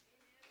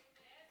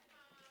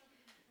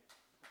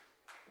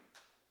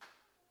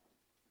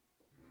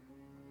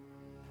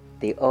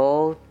The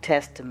Old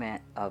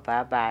Testament of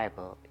our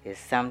Bible is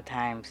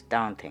sometimes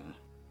daunting.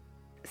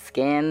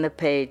 Scan the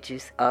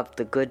pages of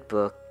the good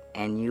book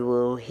and you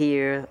will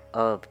hear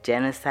of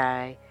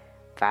genocide,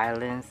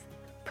 violence,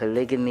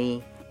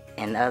 polygamy,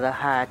 and other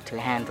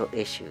hard-to-handle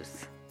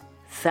issues.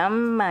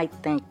 Some might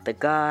think the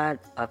God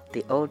of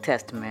the Old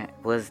Testament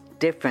was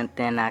different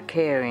than our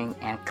caring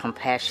and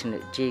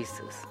compassionate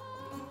Jesus.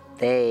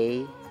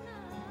 They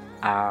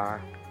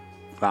are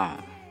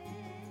wrong.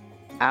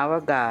 Our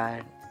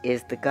God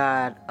is the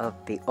God of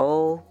the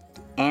Old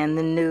and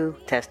the New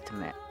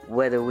Testament,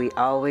 whether we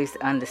always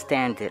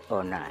understand it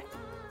or not.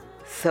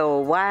 So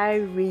why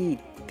read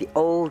the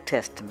Old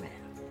Testament?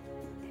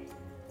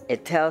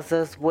 It tells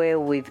us where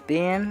we've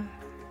been.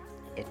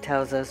 It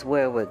tells us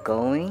where we're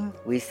going.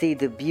 We see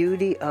the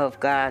beauty of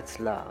God's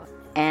law,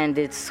 and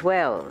it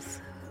swells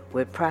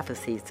with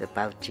prophecies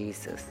about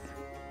Jesus.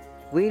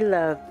 We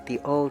love the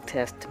Old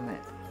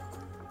Testament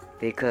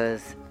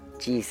because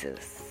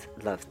Jesus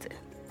loves it.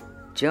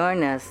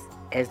 Join us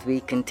as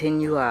we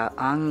continue our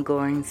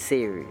ongoing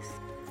series,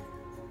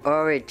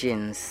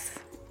 Origins,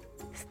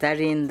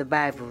 studying the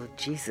Bible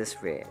Jesus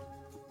read.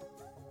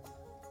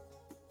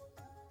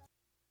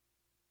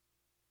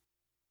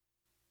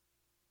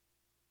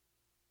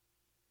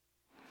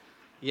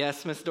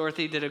 Yes, Miss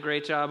Dorothy did a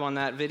great job on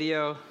that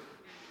video.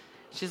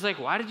 She's like,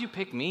 why did you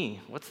pick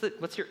me?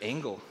 What's your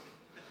angle?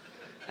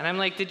 And I'm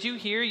like, did you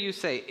hear you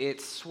say,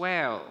 it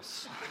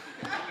swells?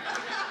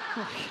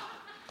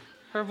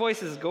 Her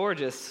voice is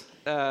gorgeous.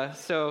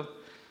 So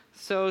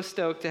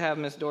stoked to have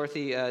Miss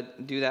Dorothy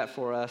do that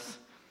for us.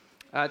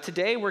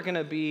 Today we're going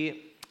to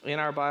be in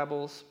our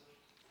Bibles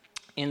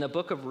in the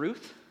book of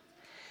Ruth.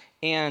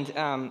 And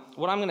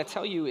what I'm going to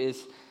tell you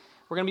is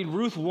we're going to be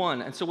Ruth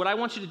 1. And so what I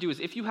want you to do is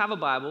if you have a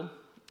Bible,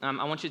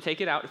 I want you to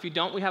take it out. If you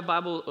don't, we have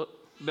Bibles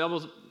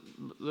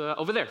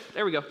over there.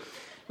 There we go.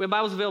 We have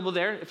Bibles available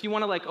there. If you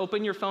want to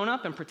open your phone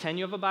up and pretend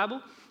you have a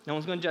Bible, no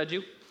one's going to judge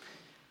you.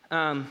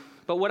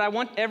 But what I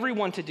want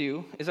everyone to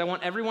do is I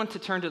want everyone to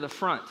turn to the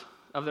front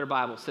of their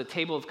Bibles, the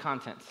table of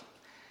contents.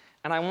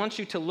 And I want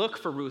you to look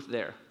for Ruth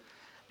there.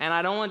 And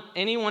I don't want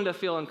anyone to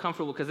feel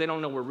uncomfortable because they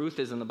don't know where Ruth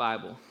is in the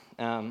Bible.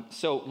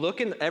 So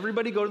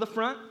everybody go to the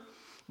front,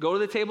 go to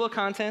the table of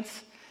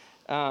contents.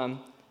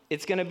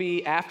 It's going to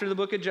be after the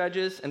book of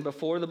Judges and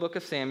before the book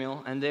of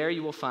Samuel, and there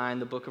you will find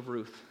the book of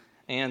Ruth.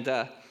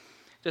 And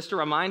just a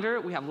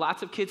reminder, we have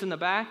lots of kids in the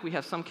back. We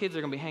have some kids that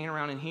are going to be hanging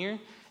around in here.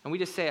 And we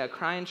just say a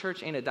crying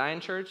church ain't a dying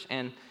church.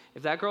 And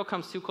if that girl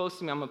comes too close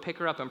to me, I'm going to pick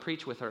her up and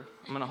preach with her.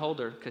 I'm going to hold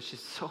her because she's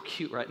so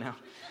cute right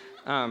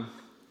now.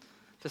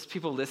 Just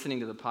people listening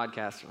to the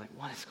podcast are like,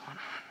 what is going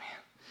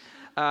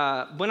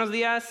on, man? Buenos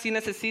días. Si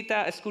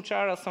necesita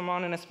escuchar el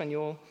sermón en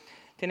español,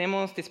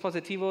 tenemos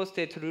dispositivos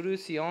de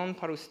traducción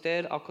para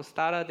usted al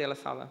costado de la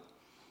sala.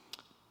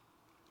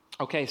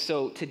 Okay,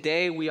 so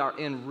today we are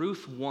in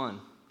Ruth 1.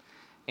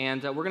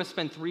 And we're going to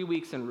spend 3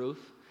 weeks in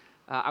Ruth.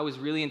 I was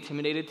really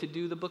intimidated to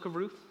do the book of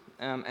Ruth,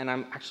 and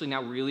I'm actually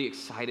now really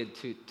excited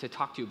to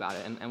talk to you about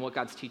it and what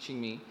God's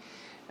teaching me.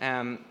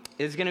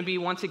 It's going to be,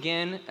 once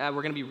again,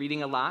 we're going to be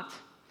reading a lot.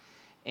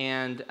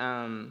 And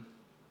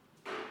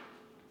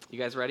you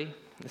guys ready?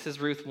 This is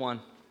Ruth 1.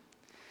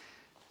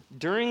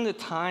 During the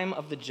time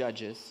of the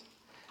judges,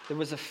 there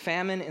was a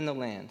famine in the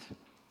land.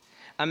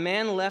 A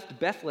man left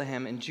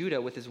Bethlehem in Judah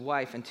with his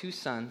wife and 2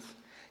 sons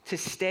to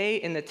stay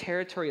in the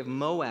territory of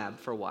Moab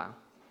for a while.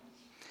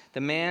 The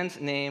man's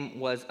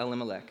name was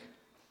Elimelech,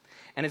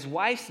 and his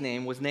wife's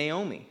name was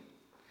Naomi.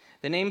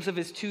 The names of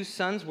his 2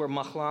 sons were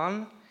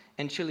Mahlon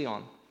and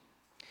Chilion.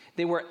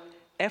 They were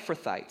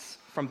Ephrathites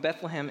from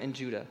Bethlehem in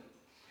Judah.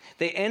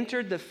 They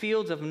entered the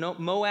fields of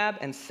Moab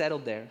and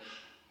settled there.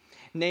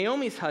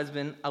 Naomi's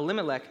husband,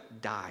 Elimelech,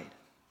 died,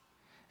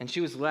 and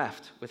she was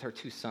left with her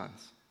 2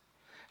 sons.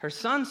 Her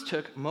sons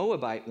took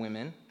Moabite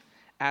women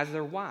as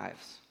their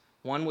wives.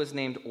 One was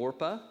named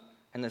Orpah,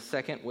 and the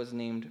second was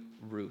named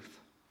Ruth.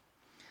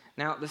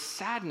 Now, the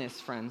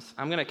sadness, friends,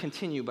 I'm going to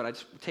continue, but I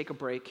just take a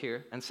break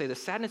here and say the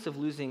sadness of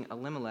losing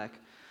Elimelech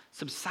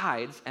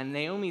subsides, and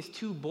Naomi's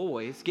 2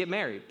 boys get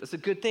married. That's a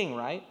good thing,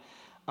 right?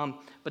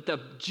 But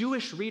the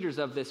Jewish readers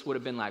of this would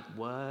have been like,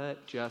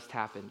 what just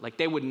happened?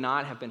 They would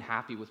not have been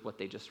happy with what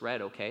they just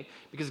read, okay?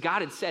 Because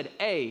God had said,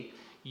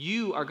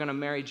 you are going to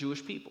marry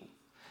Jewish people.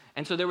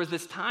 And so there was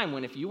this time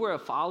when if you were a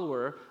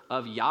follower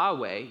of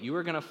Yahweh, you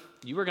were going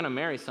to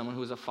marry someone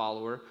who was a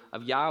follower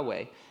of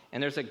Yahweh.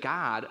 And there's a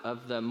god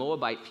of the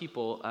Moabite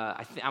people.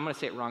 I'm going to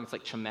say it wrong. It's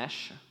like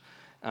Chemesh.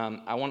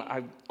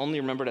 I only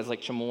remember it as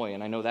Chamoy,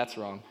 and I know that's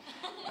wrong.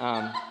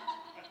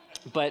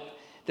 But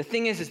the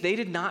thing is they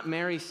did not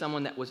marry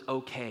someone that was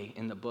okay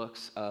in the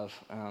books of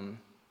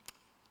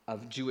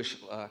Jewish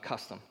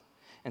custom.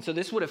 And so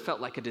this would have felt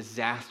like a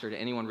disaster to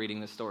anyone reading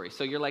this story.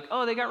 So you're like,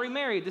 oh, they got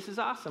remarried. This is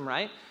awesome,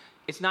 right?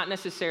 It's not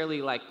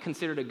necessarily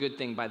considered a good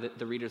thing by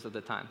the readers of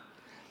the time.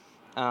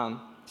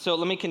 So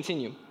let me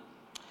continue.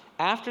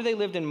 After they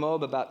lived in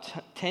Moab about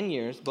 10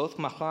 years, both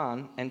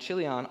Mahlon and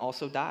Chilion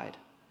also died.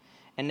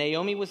 And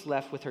Naomi was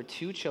left with her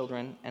 2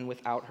 children and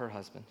without her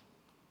husband.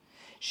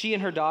 She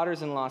and her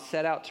daughters-in-law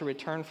set out to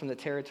return from the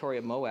territory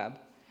of Moab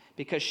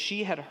because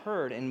she had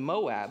heard in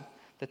Moab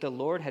that the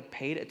Lord had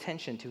paid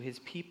attention to his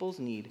people's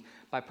need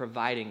by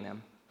providing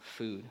them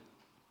food.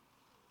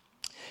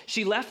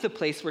 She left the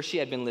place where she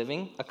had been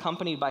living,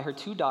 accompanied by her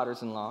 2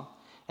 daughters-in-law,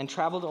 and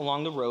traveled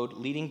along the road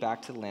leading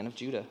back to the land of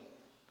Judah.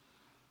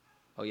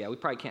 Oh yeah, we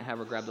probably can't have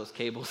her grab those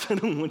cables. I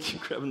don't want you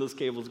grabbing those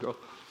cables, girl.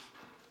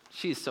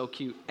 She is so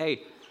cute.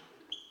 Hey,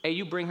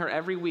 you bring her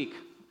every week.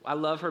 I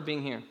love her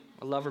being here.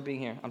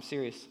 I'm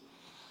serious.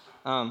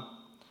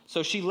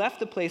 So she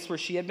left the place where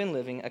she had been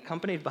living,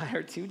 accompanied by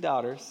her 2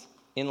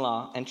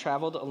 daughters-in-law, and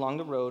traveled along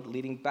the road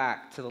leading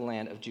back to the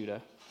land of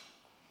Judah.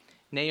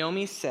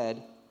 Naomi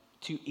said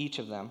to each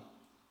of them,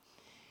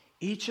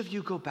 "Each of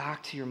you go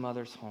back to your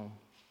mother's home.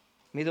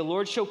 May the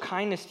Lord show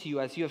kindness to you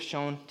as you have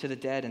shown to the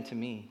dead and to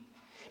me.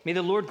 May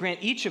the Lord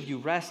grant each of you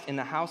rest in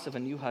the house of a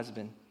new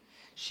husband."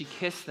 She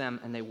kissed them,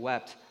 and they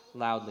wept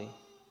loudly.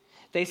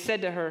 They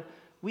said to her,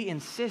 "We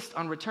insist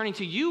on returning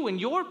to you and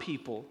your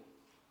people."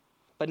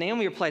 But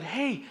Naomi replied,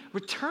 "Hey,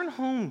 return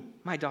home,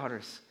 my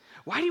daughters.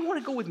 Why do you want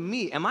to go with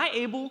me? Am I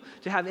able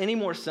to have any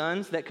more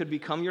sons that could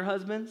become your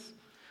husbands?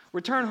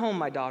 Return home,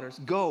 my daughters.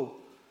 Go,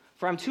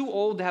 for I'm too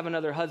old to have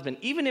another husband.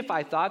 Even if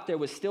I thought there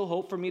was still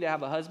hope for me to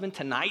have a husband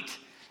tonight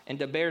and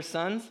to bear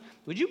sons,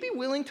 would you be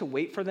willing to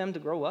wait for them to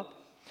grow up?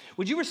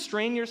 Would you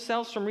restrain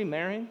yourselves from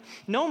remarrying?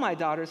 No, my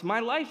daughters, my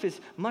life is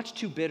much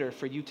too bitter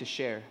for you to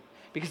share,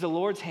 because the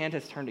Lord's hand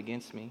has turned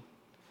against me."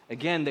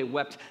 Again, they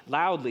wept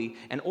loudly,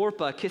 and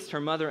Orpah kissed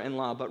her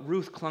mother-in-law, but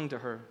Ruth clung to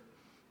her.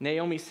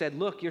 Naomi said,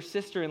 "Look, your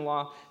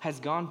sister-in-law has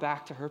gone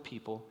back to her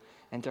people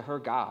and to her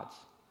gods.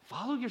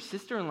 Follow your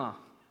sister-in-law."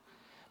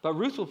 But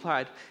Ruth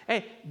replied,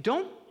 "Hey,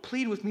 don't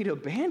plead with me to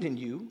abandon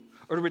you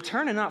or to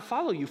return and not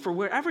follow you, for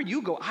wherever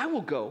you go, I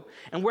will go,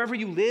 and wherever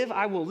you live,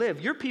 I will live.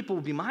 Your people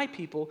will be my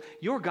people,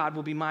 your God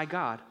will be my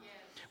God.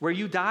 Where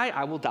you die,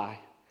 I will die,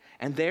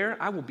 and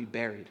there I will be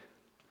buried.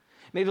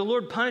 May the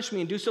Lord punish me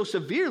and do so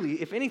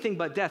severely if anything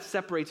but death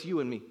separates you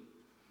and me."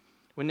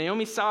 When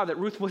Naomi saw that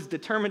Ruth was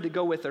determined to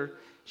go with her,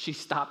 she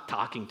stopped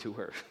talking to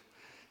her.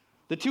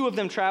 The 2 of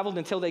them traveled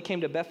until they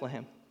came to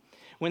Bethlehem.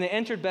 When they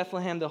entered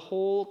Bethlehem, the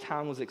whole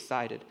town was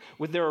excited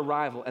with their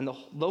arrival, and the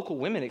local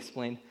women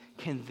exclaimed,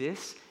 "Can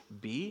this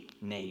be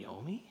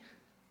Naomi?"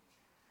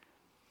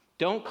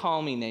 "Don't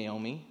call me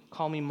Naomi,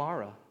 call me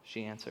Mara,"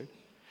 she answered,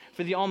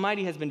 "for the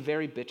Almighty has been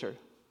very bitter.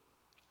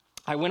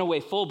 I went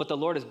away full, but the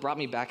Lord has brought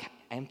me back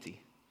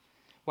empty.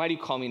 Why do you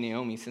call me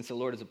Naomi, since the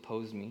Lord has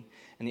opposed me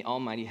and the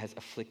Almighty has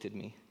afflicted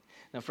me?"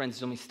 Now,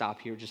 friends, let me stop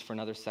here just for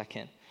another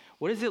second.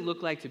 What does it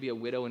look like to be a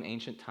widow in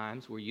ancient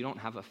times where you don't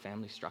have a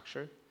family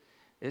structure?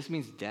 This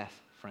means death,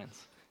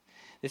 friends.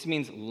 This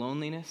means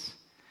loneliness.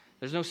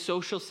 There's no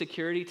social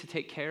security to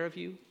take care of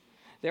you.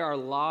 There are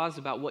laws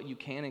about what you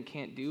can and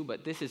can't do,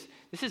 but this is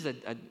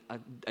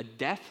a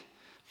death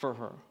for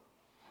her.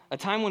 A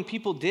time when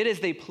people did as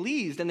they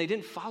pleased and they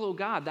didn't follow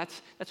God.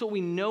 That's what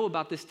we know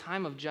about this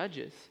time of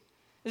Judges.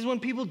 This is when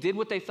people did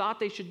what they thought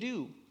they should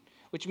do,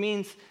 which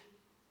means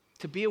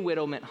to be a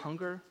widow meant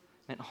hunger,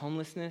 meant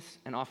homelessness,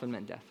 and often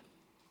meant death.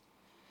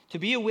 To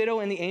be a widow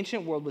in the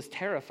ancient world was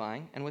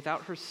terrifying, and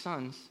without her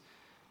sons,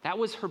 that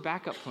was her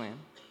backup plan.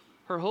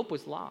 Her hope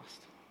was lost.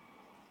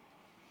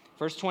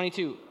 Verse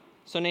 22,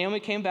 so Naomi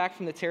came back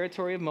from the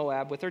territory of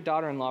Moab with her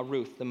daughter-in-law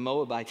Ruth, the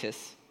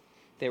Moabitess.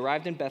 They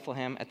arrived in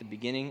Bethlehem at the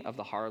beginning of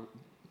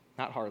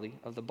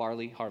the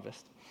barley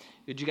harvest.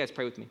 Would you guys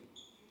pray with me?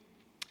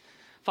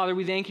 Father,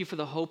 we thank you for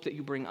the hope that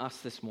you bring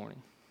us this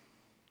morning.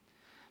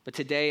 But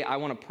today I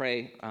want to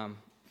pray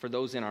for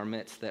those in our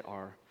midst that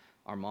are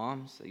our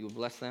moms, that you will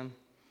bless them.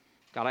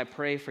 God, I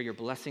pray for your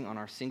blessing on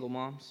our single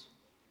moms.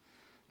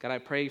 God, I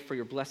pray for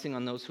your blessing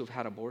on those who have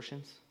had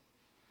abortions.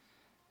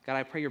 God,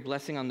 I pray your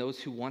blessing on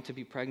those who want to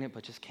be pregnant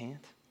but just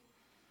can't.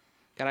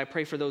 God, I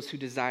pray for those who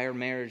desire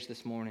marriage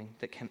this morning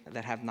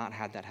that have not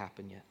had that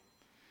happen yet.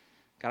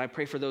 God, I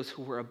pray for those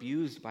who were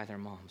abused by their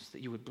moms,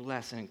 that you would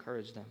bless and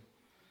encourage them.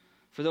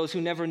 For those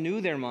who never knew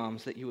their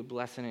moms, that you would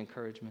bless and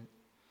encouragement.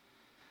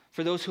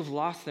 For those who've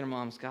lost their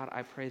moms, God,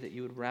 I pray that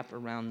you would wrap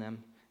around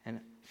them and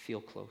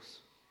feel close.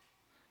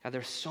 God,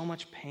 there's so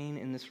much pain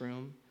in this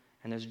room,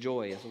 and there's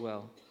joy as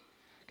well.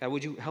 God,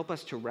 would you help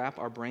us to wrap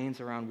our brains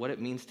around what it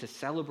means to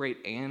celebrate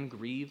and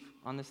grieve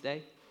on this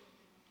day?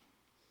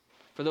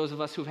 For those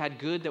of us who've had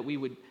good, that we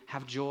would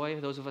have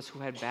joy. Those of us who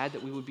had bad,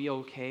 that we would be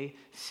okay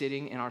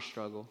sitting in our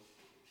struggle.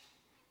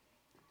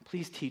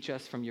 Please teach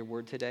us from your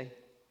word today.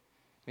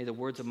 May the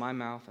words of my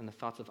mouth and the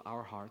thoughts of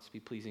our hearts be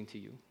pleasing to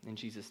you. In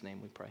Jesus'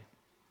 name we pray.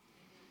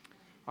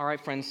 All right,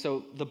 friends,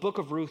 so the book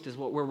of Ruth is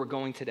where we're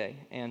going today.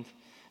 And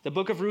the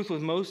book of Ruth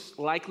was most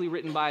likely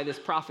written by this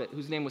prophet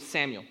whose name was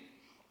Samuel.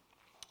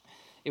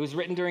 It was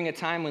written during a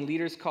time when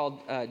leaders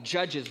called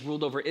judges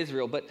ruled over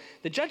Israel. But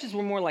the judges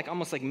were more like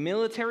almost like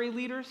military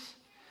leaders.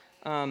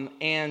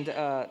 And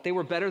they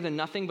were better than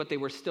nothing, but they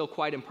were still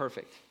quite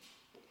imperfect.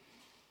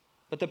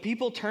 But the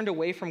people turned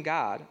away from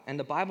God, and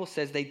the Bible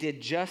says they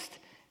did just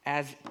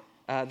as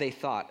they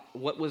thought,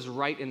 what was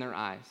right in their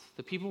eyes.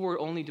 The people were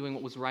only doing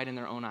what was right in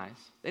their own eyes.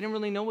 They didn't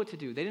really know what to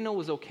do. They didn't know it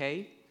was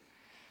okay.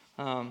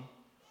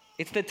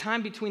 It's the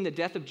time between the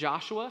death of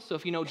Joshua. So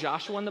if you know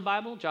Joshua in the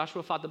Bible,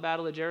 Joshua fought the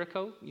battle of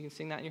Jericho. You can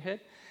sing that in your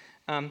head.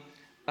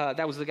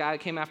 That was the guy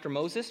that came after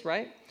Moses,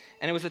 right?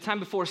 And it was the time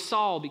before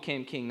Saul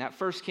became king, that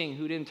first king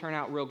who didn't turn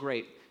out real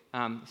great.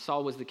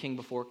 Saul was the king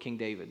before King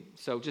David.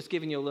 So just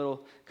giving you a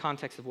little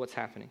context of what's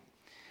happening.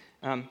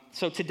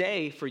 So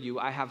today for you,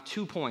 I have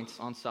 2 points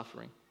on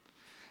suffering.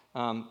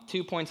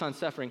 2 points on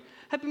suffering.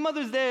 Happy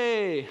Mother's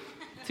Day!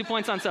 2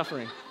 points on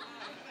suffering.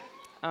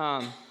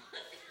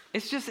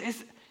 This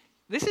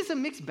is a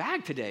mixed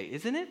bag today,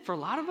 isn't it? For a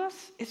lot of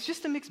us, it's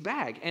just a mixed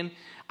bag. And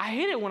I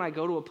hate it when I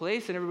go to a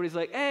place and everybody's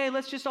like, hey,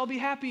 let's just all be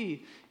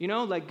happy. You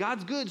know, like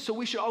God's good, so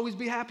we should always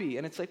be happy.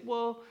 And it's like,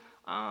 well,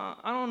 I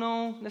don't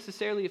know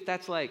necessarily if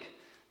that's like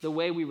the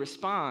way we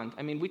respond.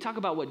 I mean, we talk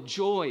about what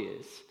joy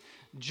is.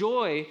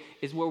 Joy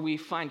is where we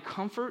find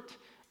comfort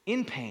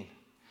in pain.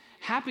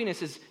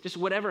 Happiness is just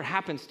whatever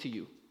happens to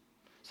you.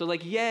 So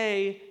like,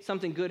 yay,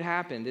 something good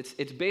happened.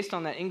 It's based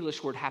on that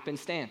English word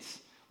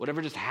happenstance.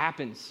 Whatever just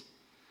happens.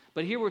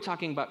 But here we're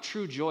talking about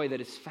true joy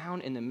that is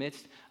found in the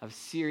midst of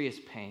serious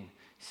pain,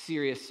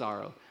 serious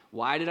sorrow.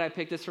 Why did I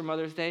pick this for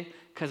Mother's Day?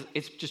 Because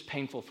it's just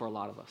painful for a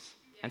lot of us.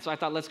 And so I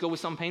thought, let's go with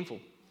something painful.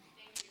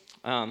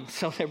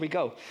 So there we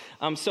go.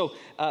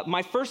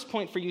 My first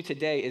point for you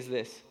today is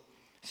this.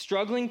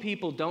 Struggling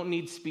people don't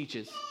need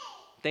speeches.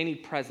 They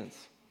need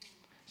presence.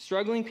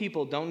 Struggling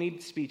people don't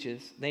need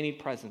speeches. They need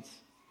presence.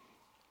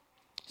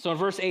 So in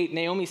verse 8,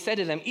 Naomi said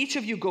to them, each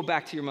of you go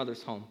back to your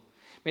mother's home.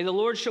 May the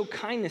Lord show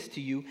kindness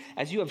to you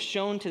as you have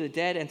shown to the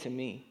dead and to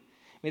me.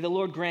 May the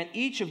Lord grant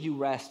each of you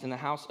rest in the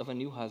house of a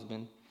new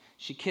husband.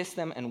 She kissed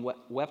them and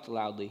wept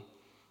loudly.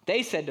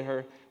 They said to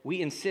her,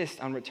 we insist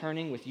on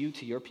returning with you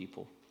to your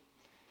people.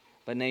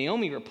 But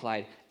Naomi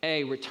replied,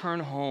 hey, return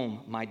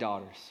home, my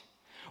daughters.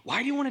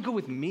 Why do you want to go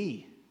with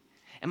me?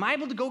 Am I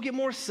able to go get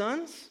more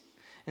sons?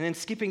 And then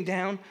skipping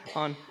down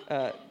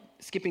to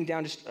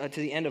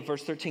the end of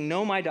verse 13,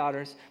 no, my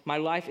daughters, my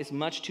life is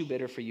much too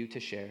bitter for you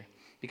to share,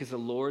 because the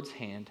Lord's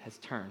hand has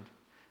turned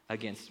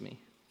against me.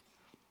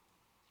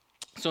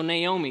 So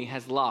Naomi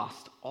has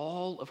lost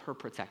all of her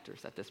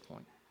protectors at this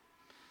point,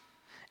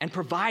 and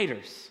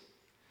providers.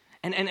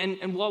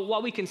 And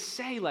while we can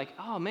say like,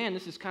 oh man,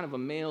 this is kind of a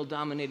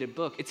male-dominated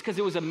book, it's because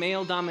it was a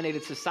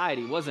male-dominated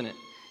society, wasn't it?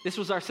 This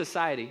was our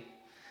society,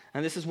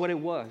 and this is what it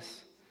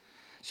was.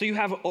 So you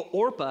have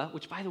Orpah,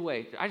 which by the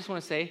way, I just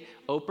want to say,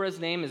 Oprah's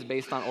name is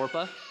based on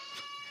Orpah.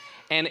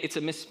 And it's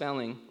a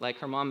misspelling, like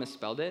her mom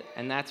misspelled it,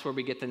 and that's where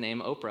we get the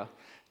name Oprah.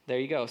 There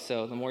you go,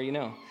 so the more you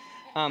know.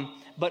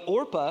 But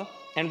Orpah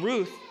and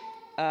Ruth,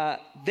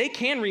 they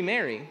can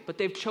remarry, but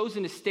they've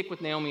chosen to stick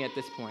with Naomi at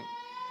this point.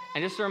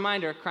 And just a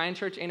reminder, crying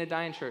church ain't a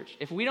dying church.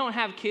 If we don't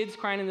have kids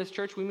crying in this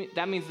church,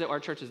 that means that our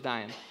church is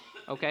dying,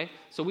 okay?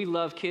 So we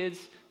love kids,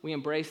 we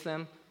embrace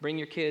them, bring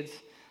your kids,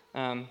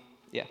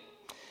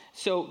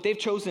 So they've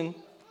chosen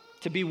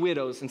to be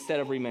widows instead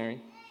of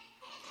remarrying.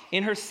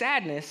 In her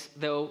sadness,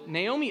 though,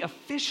 Naomi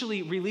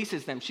officially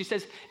releases them. She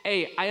says,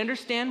 hey, I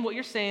understand what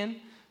you're saying,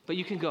 but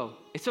you can go.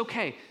 It's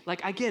okay.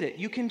 Like, I get it.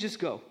 You can just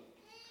go.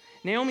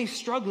 Naomi's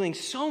struggling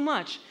so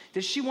much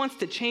that she wants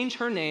to change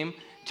her name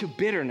to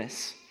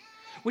bitterness,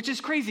 which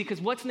is crazy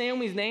because what's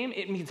Naomi's name?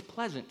 It means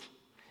pleasant.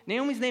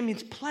 Naomi's name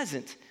means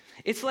pleasant.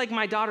 It's like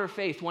my daughter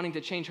Faith wanting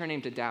to change her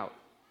name to Doubt.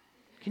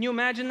 Can you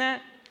imagine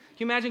that?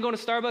 Can you imagine going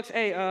to Starbucks?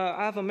 Hey,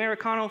 I have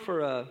Americano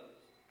for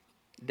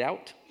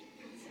Doubt.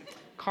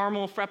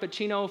 Caramel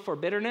Frappuccino for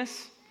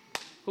bitterness.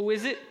 Who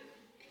is it?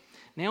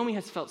 Naomi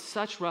has felt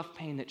such rough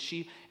pain that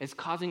she is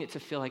causing it to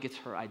feel like it's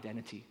her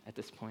identity at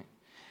this point.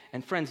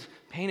 And friends,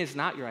 pain is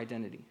not your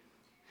identity.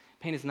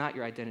 Pain is not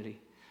your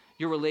identity.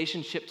 Your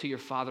relationship to your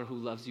Father who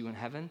loves you in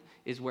heaven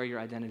is where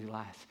your identity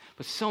lies.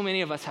 But so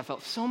many of us have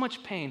felt so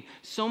much pain,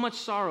 so much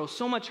sorrow,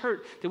 so much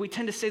hurt that we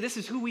tend to say, this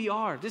is who we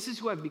are. This is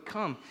who I've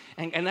become.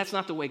 And that's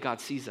not the way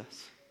God sees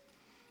us.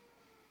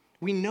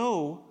 We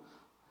know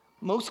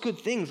most good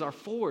things are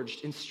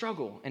forged in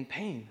struggle and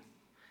pain.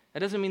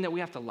 That doesn't mean that we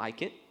have to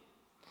like it.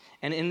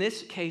 And in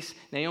this case,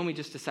 Naomi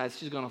just decides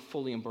she's going to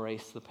fully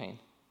embrace the pain.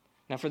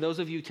 Now, for those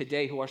of you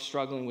today who are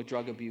struggling with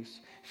drug abuse,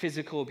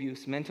 physical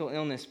abuse, mental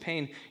illness,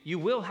 pain, you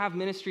will have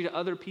ministry to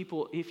other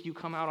people if you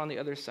come out on the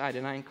other side.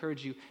 And I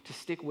encourage you to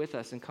stick with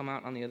us and come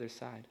out on the other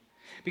side.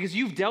 Because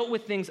you've dealt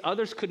with things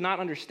others could not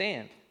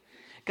understand.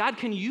 God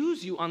can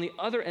use you on the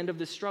other end of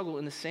the struggle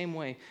in the same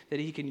way that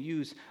he can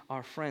use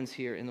our friends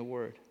here in the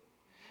Word.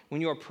 When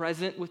you are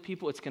present with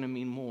people, it's going to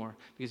mean more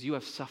because you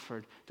have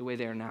suffered the way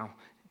they are now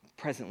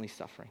presently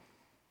suffering.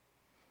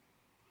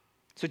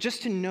 So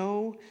just to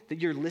know that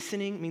you're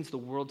listening means the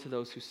world to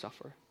those who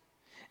suffer.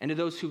 And to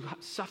those who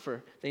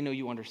suffer, they know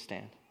you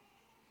understand.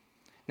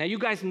 Now, you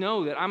guys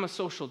know that I'm a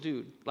social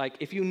dude. Like,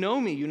 if you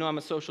know me, you know I'm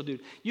a social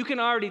dude. You can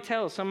already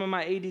tell some of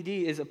my ADD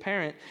is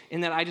apparent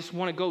in that I just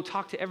want to go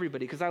talk to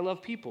everybody because I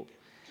love people.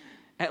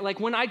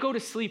 Like, when I go to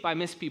sleep, I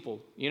miss people,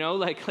 you know?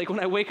 Like when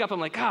I wake up, I'm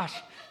like, gosh,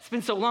 it's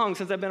been so long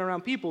since I've been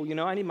around people, you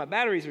know? I need my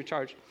batteries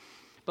recharged.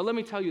 But let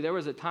me tell you, there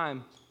was a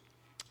time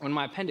when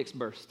my appendix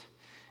burst,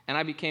 and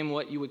I became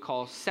what you would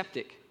call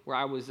septic,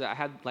 where I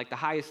had like the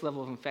highest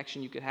level of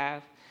infection you could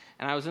have.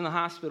 And I was in the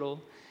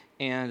hospital,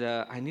 and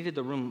I needed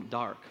the room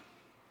dark.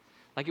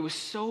 Like, it was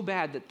so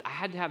bad that I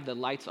had to have the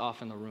lights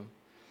off in the room.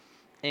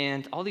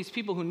 And all these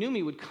people who knew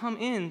me would come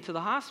into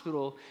the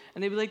hospital,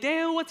 and they'd be like,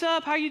 Dale, what's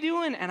up? How you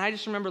doing? And I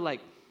just remember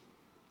like,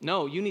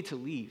 no, you need to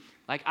leave.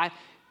 Like,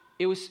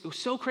 it was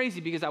so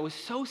crazy because I was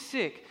so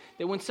sick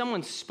that when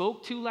someone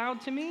spoke too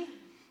loud to me,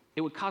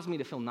 it would cause me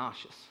to feel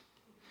nauseous.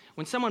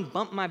 When someone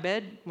bumped my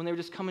bed when they were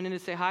just coming in to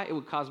say hi, it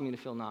would cause me to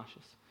feel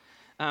nauseous.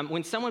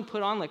 When someone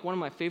put on like one of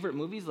my favorite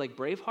movies, like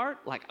Braveheart,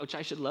 like which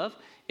I should love,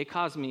 it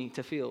caused me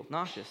to feel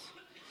nauseous.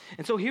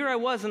 And so here I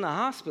was in the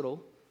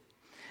hospital,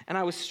 and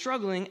I was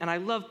struggling, and I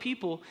love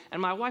people,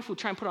 and my wife would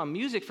try and put on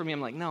music for me.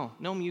 I'm like, no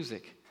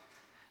music.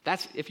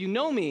 That's, if you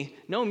know me,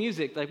 no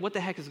music, like what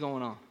the heck is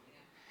going on?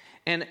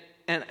 And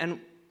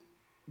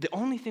the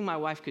only thing my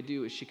wife could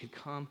do is she could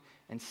come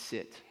and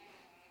sit.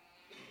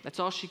 That's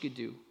all she could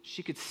do.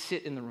 She could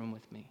sit in the room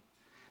with me.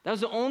 That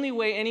was the only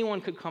way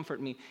anyone could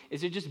comfort me,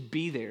 is to just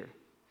be there.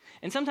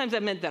 And sometimes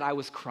that meant that I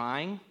was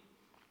crying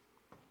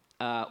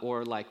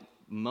or like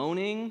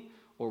moaning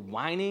or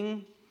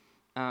whining,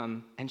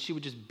 and she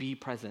would just be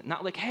present.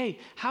 Not like, hey,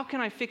 how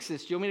can I fix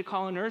this? Do you want me to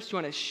call a nurse? Do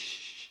you want to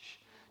shh,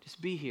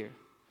 just be here.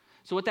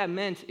 So what that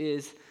meant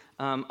is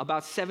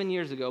about 7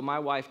 years ago, my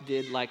wife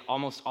did like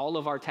almost all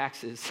of our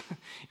taxes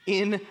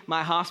in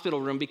my hospital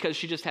room because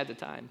she just had the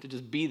time to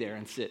just be there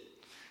and sit.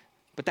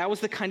 But that was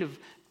the kind of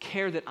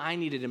care that I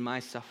needed in my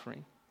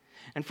suffering.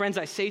 And friends,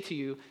 I say to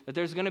you that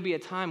there's going to be a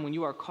time when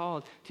you are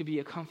called to be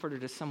a comforter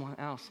to someone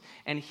else.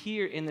 And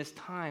here in this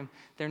time,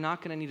 they're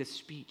not going to need a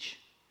speech.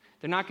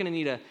 They're not going to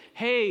need a,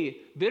 hey,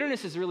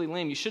 bitterness is really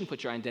lame. You shouldn't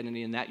put your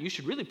identity in that. You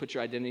should really put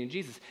your identity in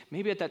Jesus.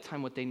 Maybe at that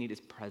time what they need is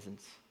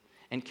presence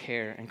and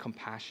care and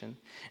compassion.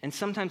 And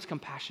sometimes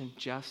compassion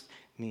just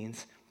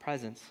means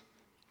presence.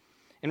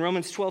 In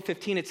Romans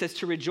 12:15, it says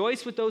to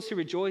rejoice with those who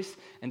rejoice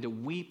and to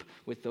weep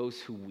with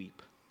those who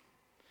weep.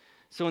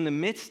 So in the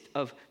midst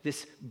of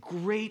this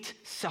great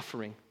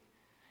suffering,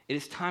 it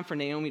is time for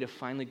Naomi to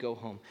finally go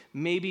home.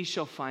 Maybe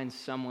she'll find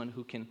someone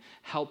who can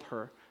help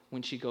her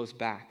when she goes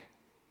back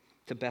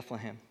to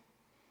Bethlehem.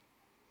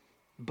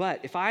 But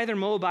if either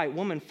Moabite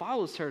woman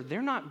follows her,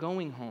 they're not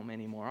going home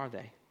anymore, are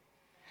they?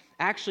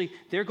 Actually,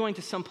 they're going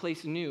to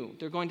someplace new.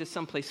 They're going to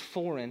someplace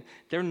foreign.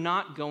 They're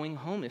not going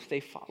home if they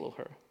follow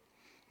her.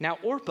 Now,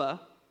 Orpah,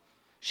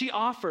 she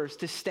offers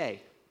to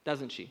stay,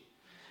 doesn't she?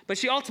 But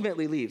she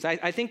ultimately leaves.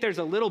 I think there's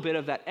a little bit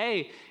of that,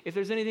 hey, if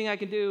there's anything I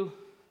can do,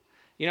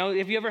 you know,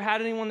 have you ever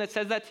had anyone that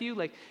says that to you?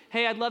 Like,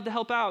 hey, I'd love to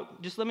help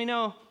out. Just let me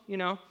know, you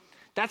know.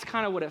 That's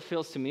kind of what it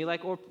feels to me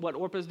like what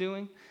Orpah's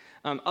doing.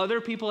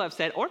 Other people have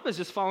said, Orpah's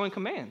just following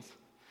commands.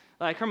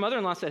 Like her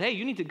mother-in-law said, hey,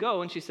 you need to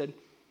go. And she said,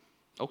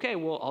 okay,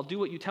 well, I'll do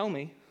what you tell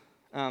me.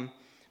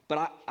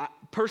 But I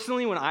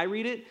personally, when I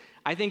read it,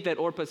 I think that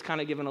Orpah's kind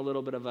of given a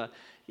little bit of a,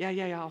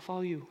 yeah, I'll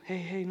follow you.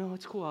 Hey, no,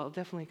 it's cool. I'll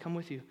definitely come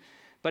with you.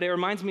 But it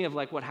reminds me of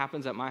like what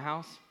happens at my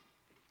house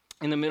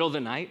in the middle of the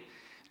night.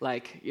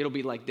 Like it'll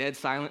be like dead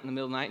silent in the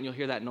middle of the night and you'll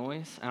hear that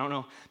noise. I don't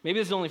know. Maybe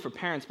this is only for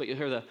parents, but you'll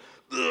hear the,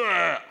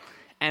 ugh!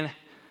 And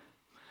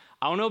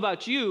I don't know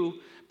about you,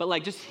 but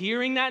like just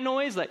hearing that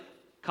noise like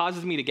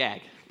causes me to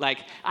gag. Like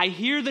I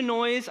hear the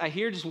noise, I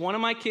hear just one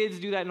of my kids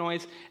do that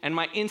noise, and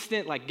my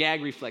instant like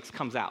gag reflex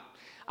comes out.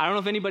 I don't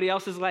know if anybody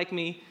else is like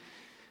me,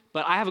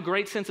 but I have a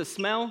great sense of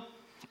smell,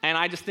 and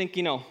I just think,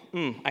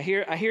 I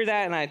hear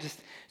that, and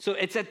so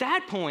it's at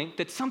that point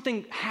that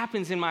something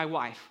happens in my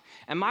wife.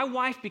 And my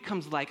wife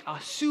becomes like a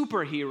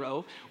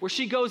superhero where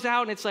she goes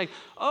out and it's like,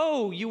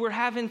 oh, you were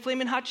having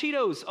Flamin' Hot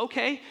Cheetos.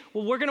 Okay,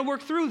 well, we're going to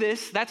work through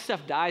this. That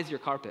stuff dyes your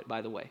carpet,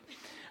 by the way.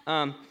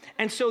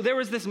 And so there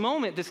was this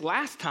moment, this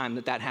last time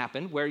that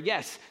happened, where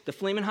yes, the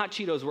Flamin' Hot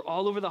Cheetos were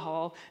all over the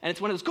hall, and it's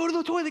one of those, go to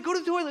the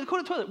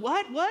toilet.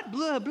 What?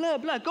 Blah, blah,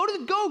 blah. Go to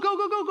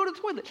the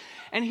toilet.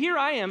 And here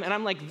I am, and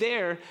I'm like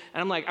there,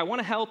 and I'm like, I want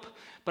to help,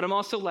 but I'm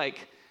also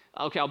like,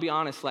 okay, I'll be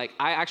honest, like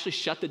I actually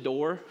shut the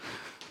door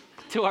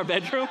to our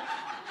bedroom.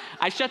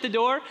 I shut the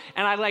door,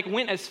 and I like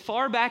went as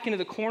far back into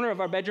the corner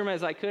of our bedroom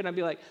as I could, and I'd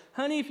be like,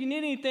 honey, if you need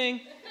anything,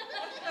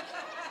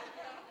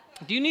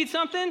 do you need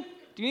something?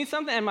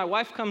 And my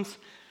wife comes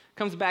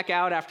back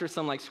out after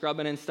some like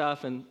scrubbing and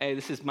stuff, and hey,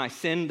 this is my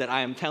sin that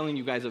I am telling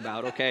you guys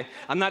about, okay?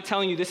 I'm not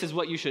telling you this is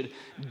what you should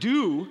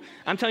do.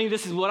 I'm telling you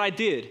this is what I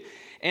did.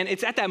 And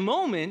it's at that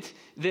moment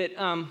that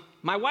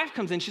my wife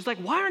comes in. She's like,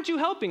 why aren't you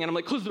helping? And I'm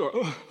like, close the door.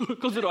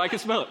 Close the door. I can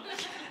smell it.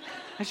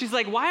 And she's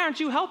like, why aren't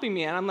you helping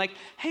me? And I'm like,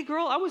 hey,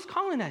 girl, I was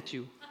calling at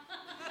you.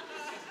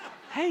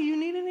 Hey, you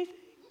need anything?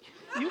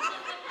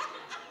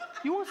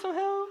 You want some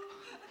help?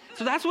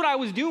 So that's what I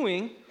was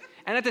doing.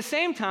 And at the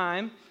same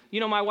time,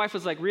 my wife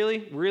was like,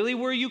 really? Really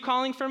were you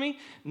calling for me?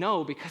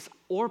 No, because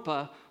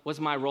Orpah was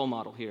my role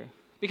model here.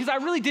 Because I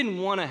really didn't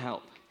want to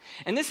help.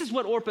 And this is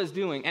what Orpah's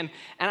doing. And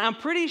I'm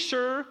pretty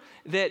sure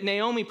that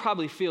Naomi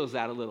probably feels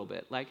that a little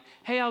bit. Like,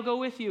 hey, I'll go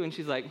with you. And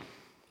she's like,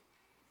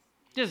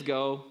 just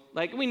go.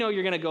 Like, we know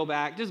you're going to go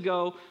back. Just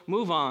go.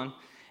 Move on.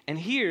 And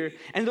here,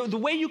 and the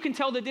way you can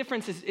tell the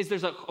difference is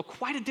there's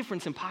quite a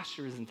difference in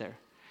posture, isn't there?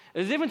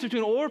 There's a difference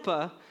between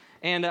Orpah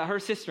and her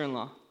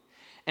sister-in-law.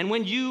 And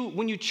when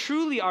you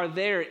truly are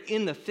there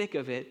in the thick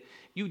of it,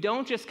 you're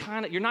not just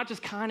kind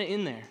of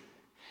in there.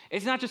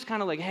 It's not just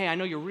kind of like, hey, I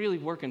know you're really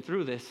working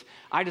through this.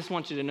 I just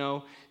want you to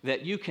know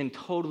that you can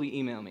totally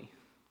email me.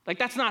 Like,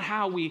 that's not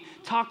how we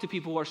talk to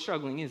people who are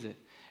struggling, is it?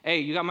 Hey,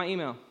 you got my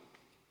email?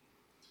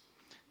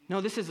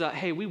 No, this is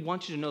hey, we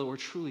want you to know that we're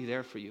truly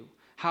there for you.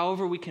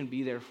 However we can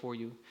be there for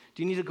you.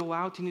 Do you need to go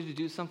out? Do you need to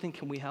do something?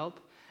 Can we help?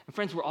 And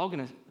friends, we're all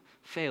going to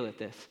fail at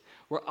this.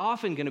 We're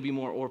often going to be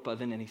more Orpah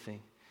than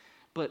anything.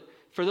 But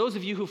for those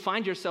of you who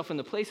find yourself in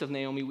the place of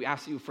Naomi, we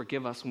ask that you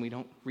forgive us when we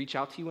don't reach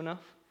out to you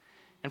enough.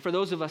 And for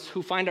those of us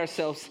who find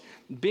ourselves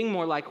being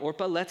more like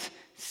Orpah, let's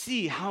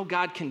see how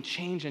God can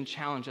change and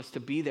challenge us to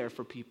be there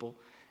for people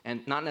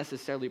and not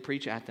necessarily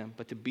preach at them,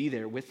 but to be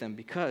there with them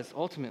because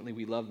ultimately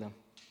we love them.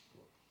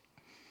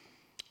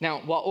 Now,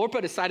 while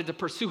Orpah decided to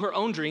pursue her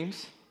own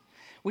dreams,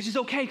 which is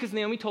okay because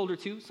Naomi told her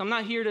to, so I'm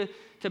not here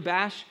to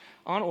bash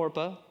on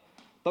Orpah,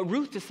 but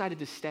Ruth decided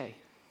to stay.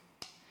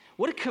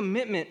 What a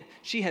commitment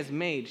she has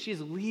made. She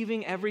is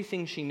leaving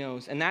everything she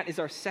knows, and that is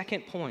our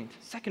second point,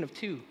 second of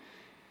two,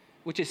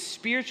 which is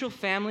spiritual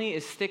family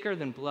is thicker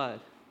than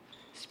blood.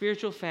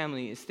 Spiritual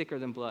family is thicker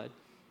than blood.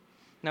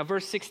 Now,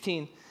 verse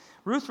 16,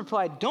 Ruth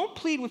replied, "Don't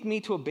plead with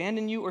me to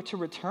abandon you or to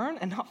return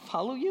and not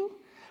follow you.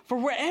 For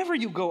wherever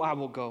you go, I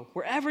will go.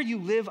 Wherever you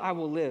live, I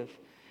will live.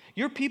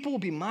 Your people will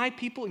be my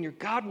people, and your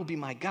God will be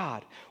my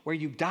God. Where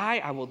you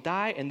die, I will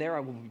die, and there I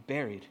will be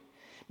buried.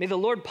 May the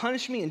Lord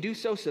punish me and do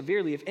so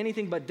severely if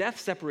anything but death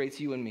separates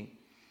you and me."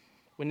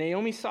 When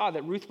Naomi saw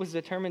that Ruth was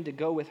determined to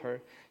go with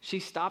her, she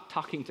stopped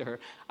talking to her.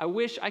 I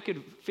wish I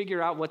could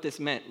figure out what this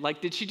meant.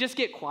 Like, did she just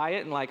get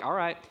quiet and like, all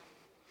right?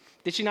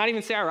 Did she not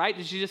even say all right?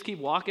 Did she just keep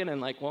walking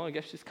and like, well, I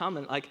guess she's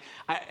coming? Like,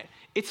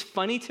 it's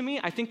funny to me.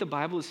 I think the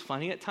Bible is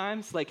funny at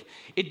times. Like,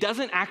 it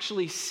doesn't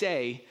actually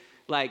say,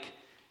 like,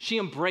 she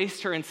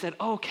embraced her and said,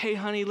 oh, okay,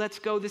 honey, let's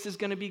go. This is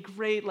going to be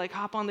great. Like,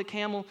 hop on the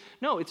camel.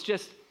 No, it's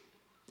just,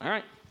 all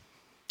right.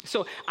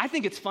 So I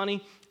think it's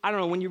funny. I don't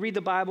know. When you read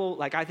the Bible,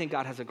 like, I think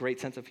God has a great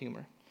sense of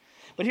humor.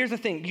 But here's the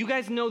thing. You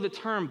guys know the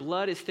term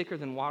blood is thicker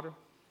than water?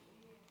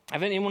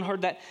 Have anyone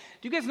heard that?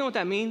 Do you guys know what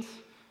that means?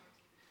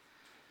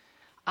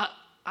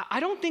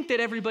 I don't think that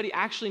everybody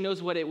actually knows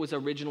what it was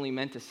originally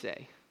meant to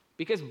say.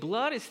 Because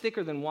blood is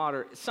thicker than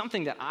water,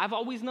 something that I've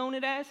always known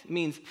it as,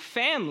 means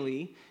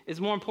family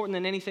is more important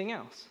than anything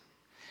else.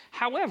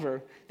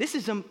 However, this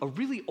is a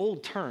really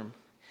old term.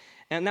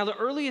 And now the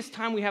earliest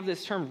time we have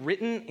this term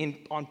written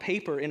on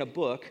paper in a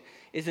book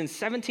is in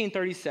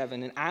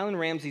 1737 in Allan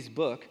Ramsay's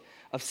book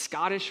of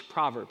Scottish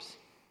Proverbs.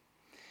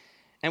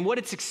 And what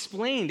it's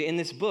explained in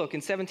this book in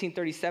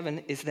 1737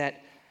 is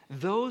that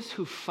those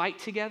who fight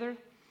together,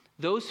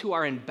 those who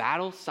are in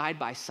battle side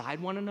by side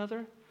one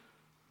another,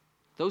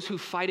 those who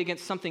fight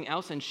against something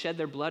else and shed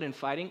their blood in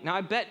fighting. Now,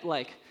 I bet,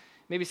 like,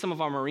 maybe some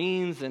of our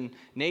Marines and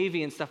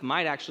Navy and stuff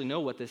might actually know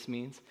what this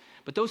means.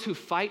 But those who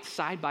fight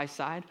side by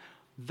side,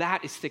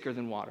 that is thicker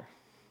than water.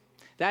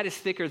 That is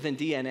thicker than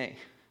DNA.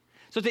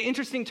 So it's an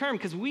interesting term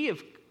because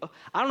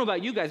I don't know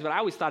about you guys, but I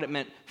always thought it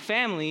meant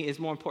family is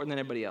more important than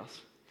everybody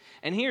else.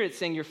 And here it's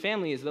saying your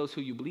family is those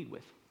who you bleed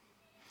with,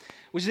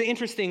 which is an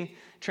interesting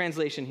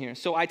translation here.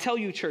 So I tell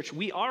you, church,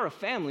 we are a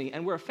family,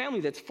 and we're a family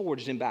that's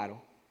forged in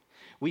battle.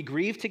 We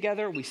grieve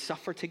together. We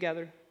suffer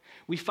together.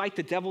 We fight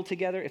the devil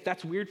together. If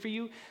that's weird for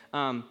you,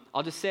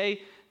 I'll just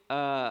say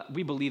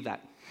we believe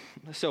that.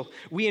 So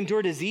we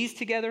endure disease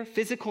together,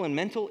 physical and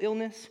mental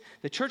illness.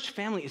 The church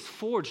family is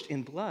forged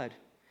in blood,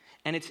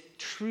 and it's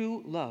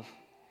true love.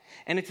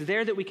 And it's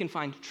there that we can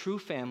find true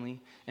family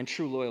and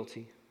true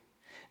loyalty.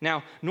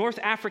 Now, North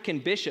African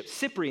Bishop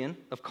Cyprian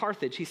of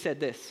Carthage, he said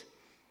this: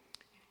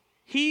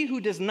 "He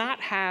who does not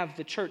have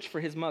the church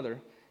for his mother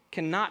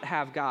cannot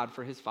have God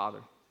for his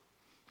father."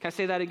 Can I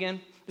say that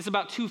again? This is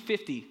about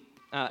 250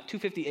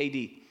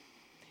 AD.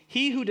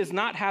 He who does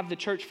not have the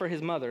church for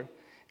his mother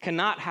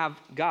cannot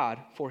have God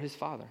for his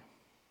father.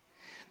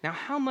 Now,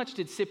 how much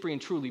did Cyprian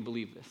truly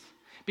believe this?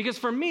 Because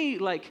for me,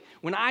 like,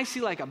 when I see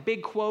like a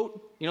big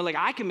quote, like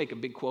I can make a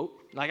big quote.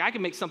 Like I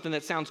can make something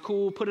that sounds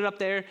cool, put it up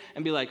there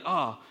and be like,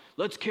 oh,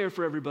 let's care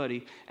for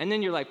everybody. And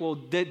then you're like, well,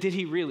 did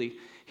he really?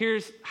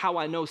 Here's how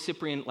I know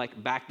Cyprian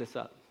like backed this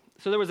up.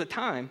 So there was a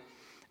time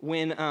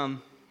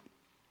when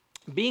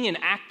being an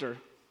actor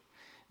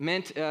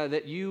meant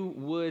that you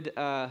would,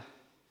 how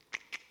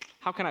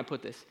can I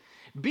put this?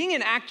 Being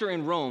an actor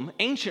in Rome,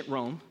 ancient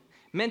Rome,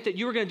 meant that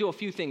you were going to do a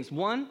few things.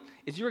 One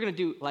is you were going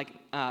to do like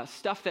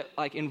stuff that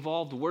like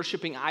involved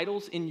worshiping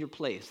idols in your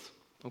plays,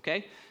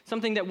 okay?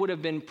 Something that would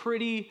have been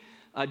pretty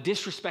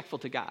disrespectful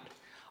to God.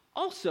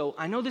 Also,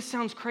 I know this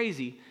sounds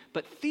crazy,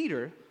 but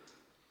theater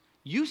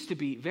used to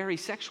be very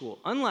sexual,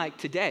 unlike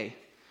today.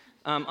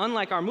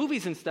 Unlike our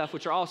movies and stuff,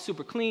 which are all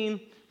super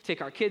clean,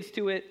 take our kids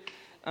to it.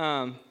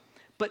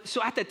 But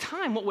so at the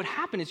time, what would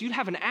happen is you'd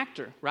have an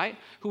actor, right,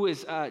 who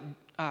is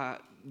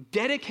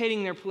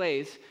dedicating their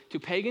plays to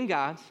pagan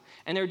gods,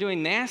 and they're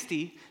doing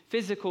nasty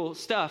physical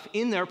stuff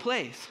in their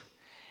plays,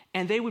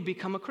 and they would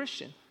become a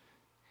Christian.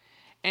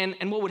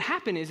 And what would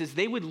happen is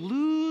they would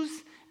lose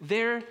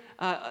their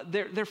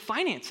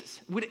finances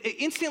would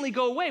instantly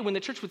go away when the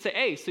church would say,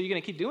 hey, so you're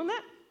going to keep doing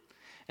that?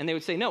 And they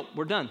would say, no,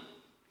 we're done.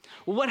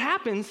 Well, what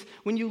happens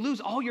when you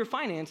lose all your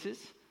finances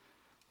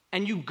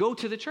and you go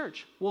to the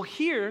church? Well,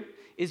 here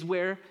is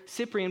where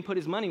Cyprian put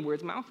his money where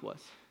his mouth was.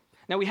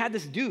 Now, we had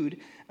this dude,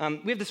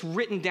 we have this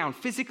written down.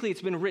 Physically,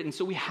 it's been written.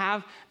 So we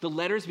have the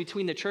letters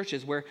between the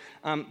churches where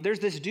there's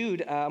this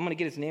dude, I'm going to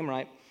get his name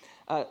right.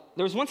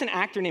 There was once an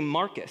actor named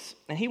Marcus,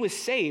 and he was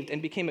saved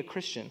and became a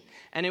Christian.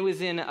 And it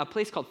was in a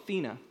place called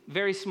Thena,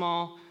 very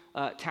small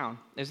town.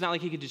 It's not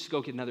like he could just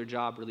go get another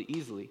job really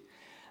easily.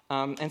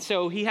 And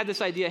so he had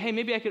this idea, hey,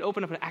 maybe I could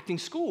open up an acting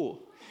school.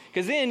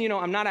 Because then,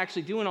 I'm not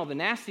actually doing all the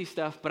nasty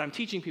stuff, but I'm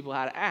teaching people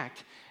how to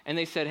act. And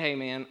they said, hey,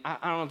 man, I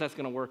don't know if that's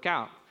going to work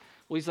out.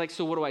 Well, he's like,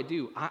 so what do I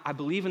do? I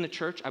believe in the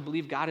church. I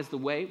believe God is the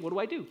way. What do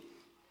I do?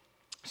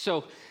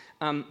 So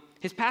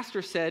his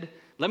pastor said,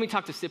 let me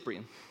talk to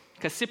Cyprian,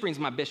 because Cyprian's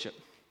my bishop.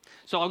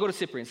 So I'll go to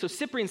Cyprian. So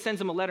Cyprian sends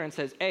him a letter and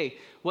says, hey,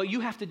 what you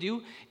have to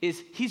do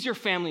is he's your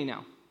family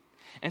now.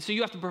 And so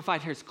you have to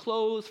provide his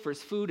clothes, for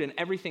his food, and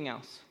everything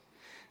else.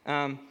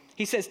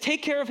 He says,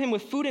 take care of him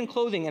with food and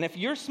clothing. And if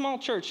your small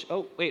church,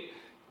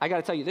 I got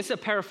to tell you, this is a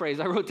paraphrase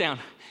I wrote down.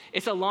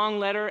 It's a long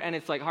letter, and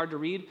it's like hard to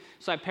read,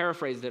 so I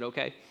paraphrased it,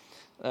 okay?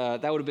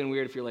 That would have been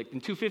weird if you're like, in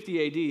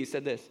 250 AD, he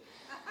said this.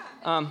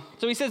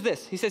 So he says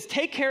this. He says,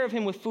 take care of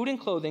him with food and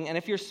clothing, and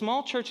if your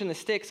small church in the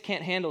sticks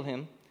can't handle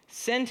him,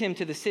 send him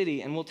to the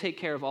city, and we'll take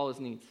care of all his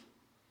needs.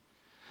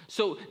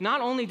 So not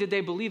only did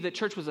they believe that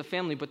church was a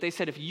family, but they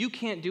said, if you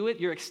can't do it,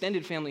 your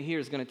extended family here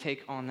is going to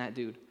take on that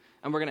dude,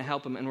 and we're going to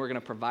help him, and we're going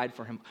to provide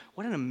for him.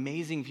 What an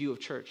amazing view of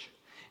church.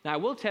 Now, I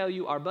will tell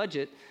you, our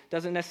budget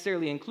doesn't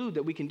necessarily include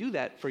that we can do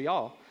that for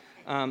y'all.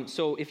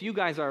 So if you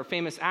guys are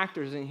famous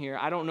actors in here,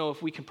 I don't know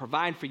if we can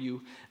provide for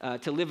you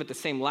to live at the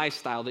same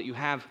lifestyle that you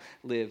have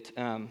lived.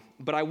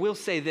 But I will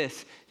say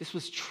this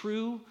was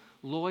true,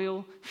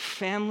 loyal,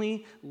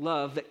 family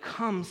love that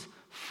comes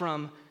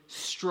from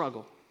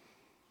struggle.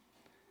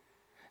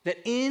 That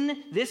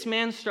in this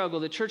man's struggle,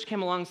 the church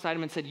came alongside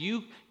him and said,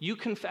 you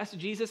confess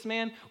Jesus,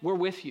 man, we're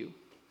with you.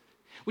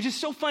 Which is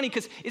so funny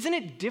because isn't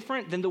it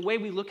different than the way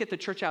we look at the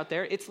church out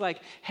there? It's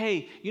like,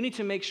 hey, you need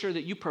to make sure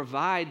that you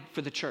provide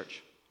for the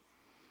church.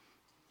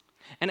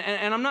 And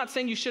I'm not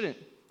saying you shouldn't,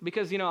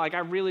 because, I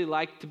really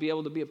like to be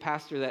able to be a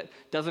pastor that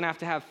doesn't have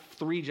to have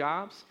 3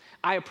 jobs.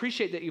 I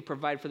appreciate that you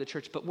provide for the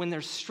church, but when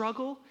there's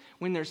struggle,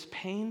 when there's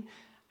pain,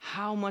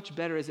 how much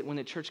better is it when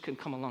the church can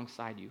come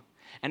alongside you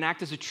and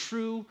act as a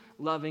true,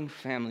 loving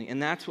family?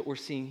 And that's what we're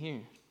seeing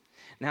here.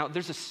 Now,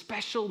 there's a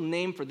special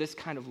name for this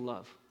kind of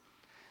love.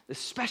 The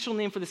special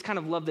name for this kind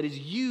of love that is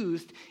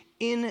used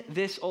in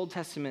this Old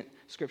Testament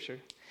scripture.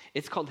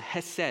 It's called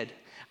hesed.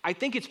 I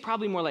think it's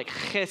probably more like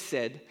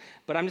chesed,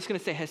 but I'm just going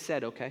to say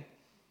hesed, okay?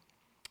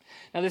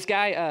 Now, this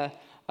guy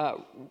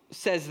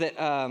says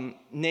that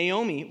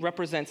Naomi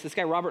represents, this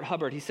guy Robert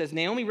Hubbard, he says,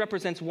 Naomi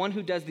represents one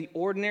who does the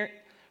ordinary,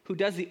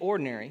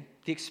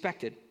 the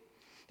expected.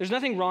 There's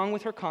nothing wrong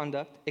with her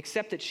conduct,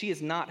 except that she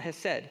is not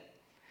hesed.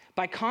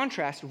 By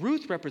contrast,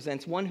 Ruth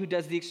represents one who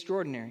does the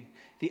extraordinary,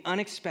 the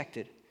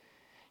unexpected.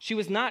 She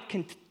was not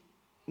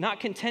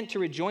content to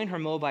rejoin her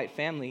Moabite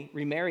family,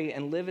 remarry,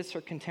 and live as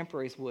her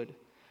contemporaries would.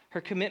 Her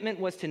commitment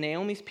was to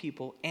Naomi's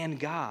people and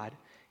God,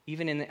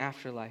 even in the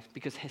afterlife,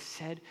 because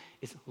hesed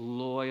is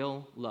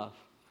loyal love.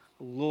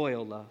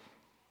 Loyal love.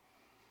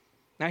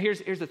 Now, here's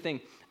the thing.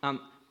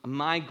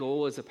 My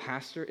goal as a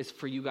pastor is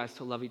for you guys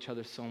to love each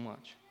other so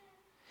much.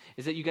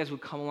 Is that you guys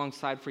would come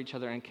alongside for each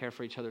other and care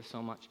for each other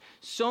so much.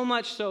 So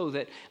much so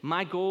that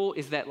my goal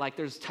is that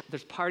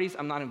there's parties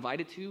I'm not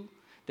invited to,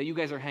 that you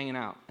guys are hanging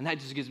out. And that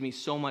just gives me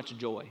so much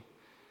joy.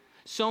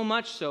 So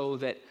much so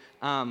that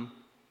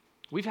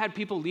we've had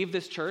people leave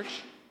this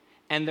church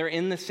and they're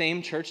in the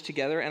same church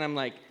together, and I'm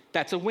like,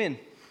 that's a win.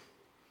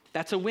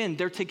 That's a win.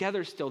 They're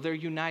together still. They're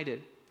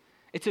united.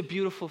 It's a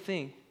beautiful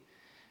thing.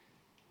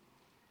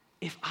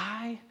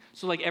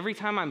 So every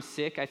time I'm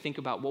sick, I think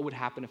about what would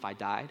happen if I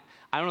died.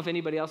 I don't know if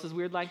anybody else is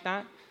weird like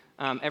that.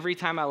 Every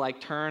time I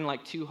turn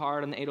too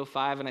hard on the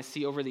 805 and I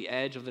see over the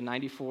edge of the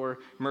 94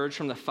 merge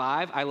from the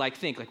 5, I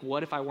think,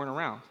 what if I weren't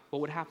around? What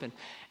would happen?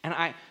 And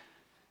I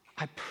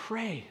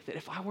pray that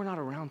if I were not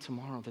around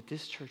tomorrow, that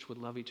this church would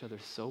love each other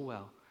so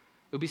well.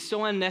 It would be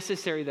so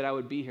unnecessary that I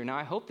would be here. Now,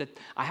 I hope that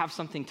I have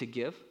something to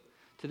give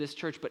to this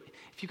church, but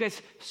if you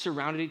guys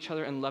surrounded each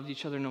other and loved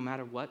each other no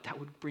matter what, that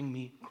would bring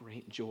me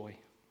great joy.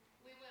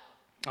 We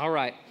will. All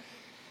right.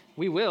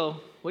 We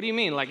will? What do you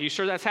mean? You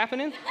sure that's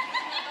happening?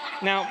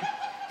 Now,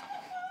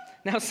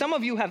 some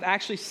of you have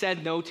actually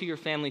said no to your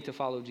family to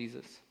follow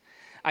Jesus.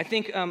 I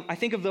think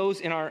of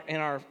those in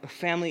our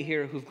family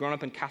here who've grown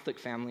up in Catholic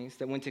families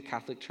that went to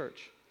Catholic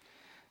church.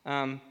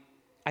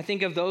 I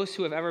think of those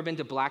who have ever been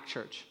to black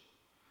church,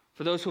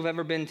 for those who have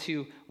ever been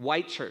to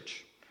white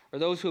church, or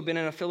those who have been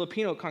in a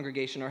Filipino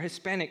congregation or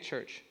Hispanic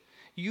church.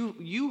 You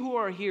who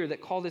are here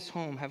that call this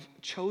home have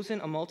chosen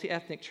a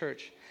multi-ethnic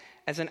church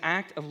as an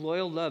act of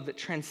loyal love that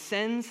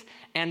transcends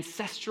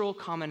ancestral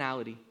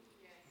commonality.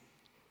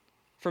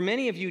 For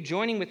many of you,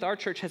 joining with our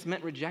church has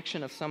meant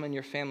rejection of some in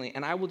your family.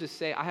 And I will just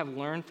say, I have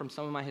learned from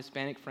some of my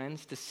Hispanic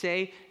friends, to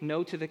say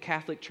no to the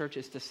Catholic Church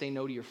is to say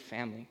no to your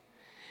family.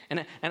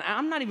 And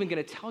I'm not even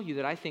going to tell you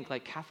that I think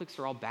like Catholics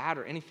are all bad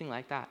or anything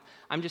like that.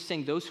 I'm just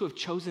saying those who have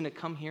chosen to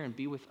come here and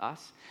be with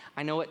us,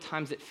 I know at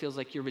times it feels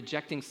like you're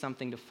rejecting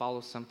something to follow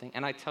something.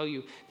 And I tell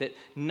you that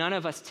none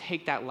of us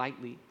take that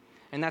lightly.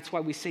 And that's why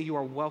we say you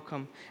are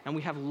welcome, and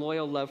we have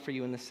loyal love for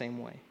you in the same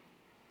way.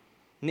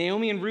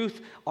 Naomi and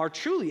Ruth are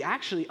truly,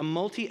 actually, a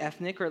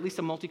multi-ethnic or at least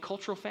a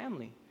multicultural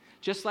family,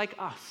 just like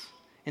us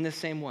in the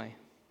same way.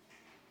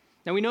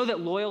 Now, we know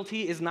that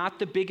loyalty is not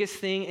the biggest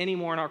thing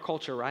anymore in our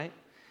culture, right?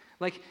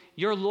 Like,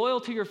 you're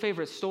loyal to your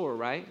favorite store,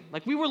 right?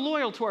 Like, we were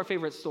loyal to our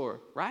favorite store,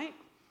 right?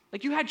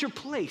 Like, you had your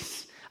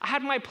place. I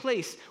had my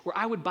place where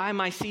I would buy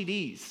my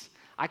CDs.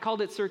 I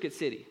called it Circuit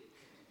City.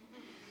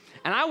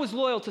 And I was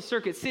loyal to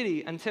Circuit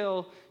City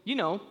until,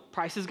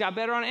 prices got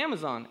better on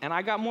Amazon, and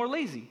I got more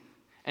lazy.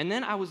 And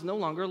then I was no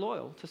longer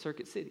loyal to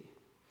Circuit City.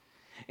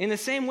 In the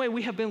same way,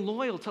 we have been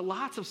loyal to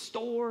lots of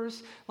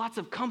stores, lots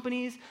of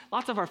companies,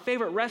 lots of our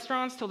favorite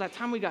restaurants till that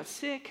time we got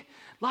sick,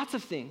 lots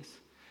of things.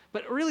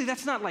 But really,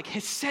 that's not like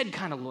Hesed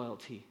kind of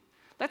loyalty.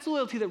 That's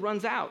loyalty that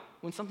runs out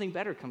when something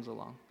better comes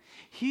along.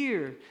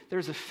 Here,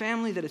 there's a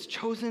family that has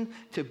chosen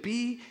to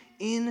be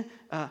in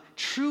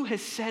true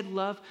Hesed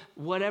love,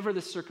 whatever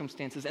the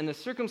circumstances. And the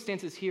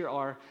circumstances here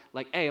are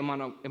like, hey, it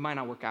might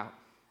not work out.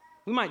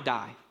 We might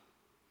die.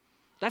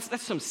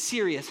 That's some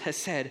serious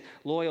Hesed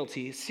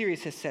loyalty,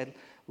 serious Hesed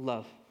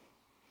love.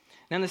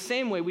 Now, in the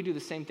same way, we do the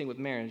same thing with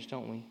marriage,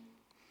 don't we?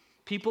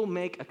 People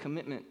make a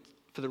commitment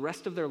for the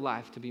rest of their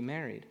life to be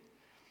married.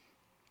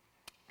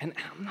 And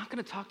I'm not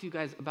going to talk to you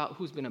guys about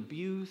who's been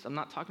abused. I'm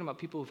not talking about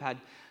people who've had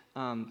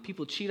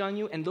people cheat on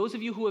you. And those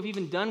of you who have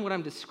even done what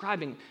I'm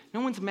describing,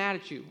 no one's mad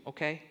at you,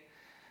 okay?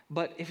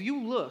 But if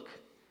you look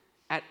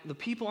at the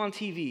people on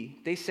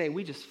TV, they say,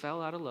 we just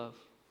fell out of love.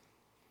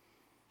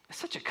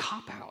 That's such a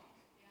cop-out.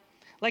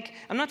 Like,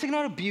 I'm not talking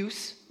about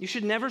abuse. You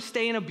should never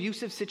stay in an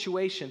abusive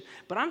situation.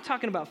 But I'm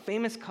talking about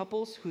famous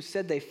couples who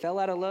said they fell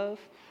out of love,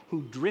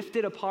 who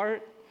drifted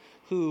apart,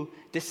 who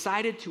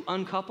decided to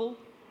uncouple.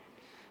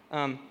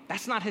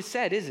 That's not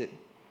Hesed, is it?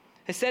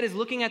 Hesed is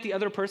looking at the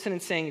other person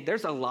and saying,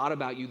 there's a lot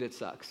about you that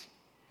sucks.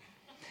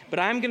 But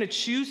I'm going to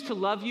choose to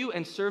love you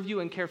and serve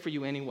you and care for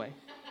you anyway.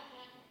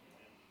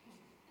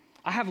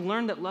 I have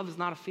learned that love is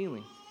not a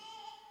feeling.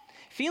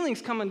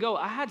 Feelings come and go.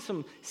 I had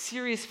some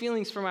serious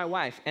feelings for my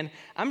wife. And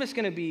I'm just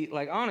going to be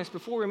honest,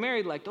 before we were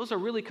married, those are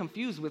really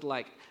confused with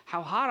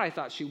how hot I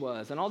thought she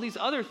was and all these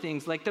other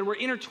things that were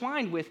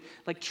intertwined with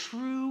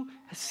true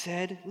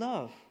Hesed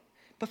love.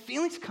 But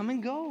feelings come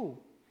and go.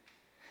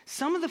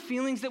 Some of the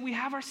feelings that we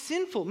have are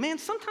sinful. Man,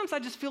 sometimes I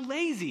just feel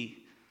lazy.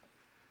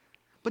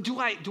 But do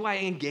I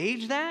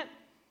engage that?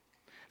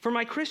 For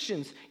my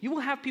Christians, you will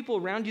have people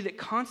around you that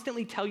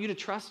constantly tell you to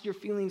trust your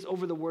feelings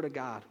over the Word of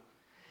God.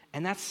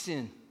 And that's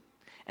sin.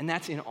 And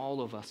that's in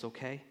all of us,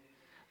 okay?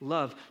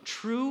 Love,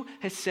 true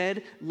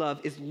Hesed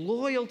love is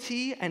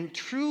loyalty, and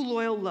true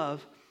loyal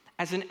love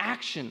as an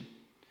action,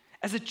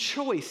 as a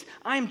choice.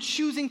 I am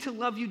choosing to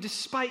love you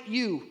despite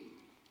you.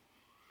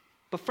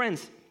 But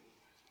friends,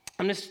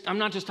 I'm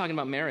not just talking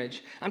about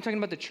marriage. I'm talking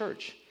about the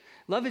church.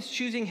 Love is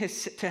choosing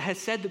to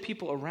Hesed the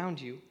people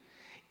around you,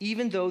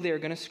 even though they're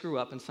going to screw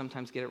up and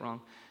sometimes get it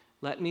wrong.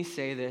 Let me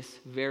say this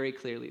very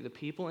clearly. The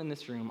people in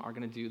this room are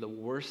going to do the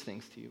worst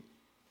things to you.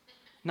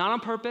 Not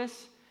on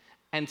purpose,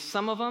 and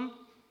some of them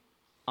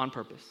on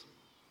purpose.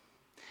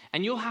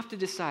 And you'll have to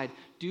decide,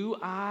 do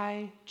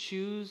I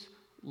choose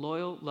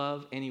loyal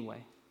love anyway?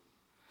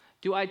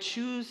 Do I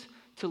choose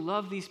to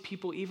love these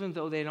people even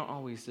though they don't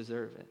always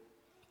deserve it?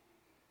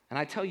 And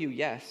I tell you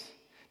yes,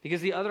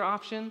 because the other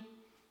option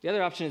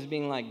is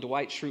being like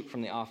Dwight Schrute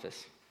from The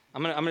Office.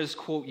 I'm gonna just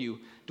quote you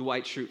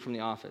Dwight Schrute from The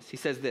Office. He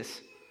says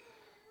this: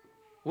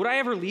 would I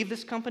ever leave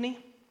this company?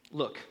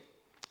 Look,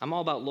 I'm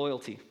all about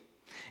loyalty.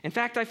 In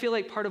fact, I feel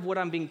like part of what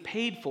I'm being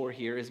paid for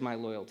here is my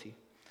loyalty.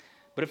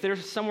 But if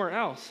there's somewhere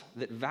else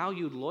that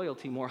valued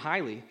loyalty more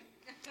highly,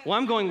 well,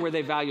 I'm going where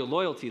they value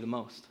loyalty the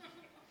most.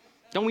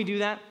 Don't we do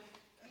that?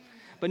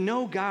 But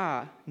no,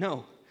 God,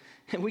 no.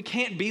 We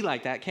can't be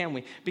like that, can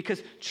we?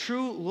 Because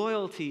true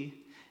loyalty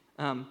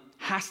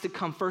has to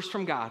come first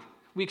from God.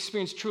 We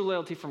experience true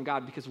loyalty from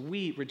God because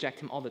we reject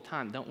Him all the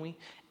time, don't we?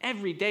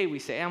 Every day we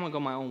say, I'm going to go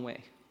my own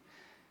way.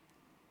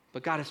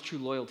 But God has true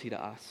loyalty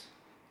to us.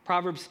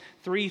 Proverbs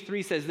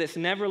 3:3 says this: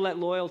 never let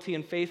loyalty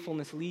and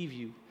faithfulness leave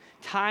you.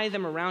 Tie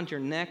them around your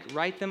neck,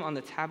 write them on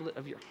the tablet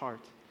of your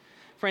heart.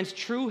 Friends,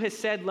 true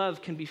Hesed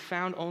love can be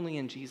found only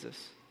in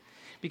Jesus.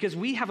 Because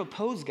we have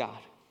opposed God.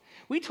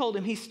 We told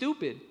Him He's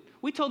stupid.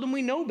 We told Him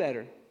we know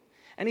better.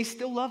 And He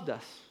still loved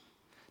us.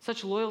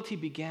 Such loyalty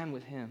began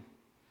with Him.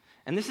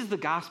 And this is the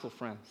gospel,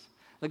 friends.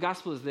 The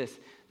gospel is this: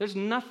 there's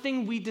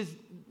nothing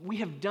we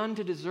have done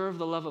to deserve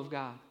the love of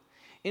God.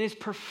 In His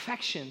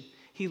perfection,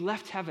 He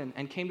left heaven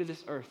and came to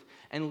this earth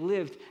and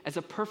lived as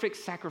a perfect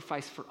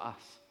sacrifice for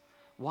us.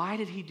 Why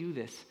did He do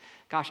this?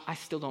 Gosh, I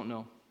still don't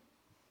know.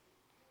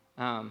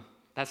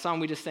 That song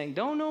we just sang,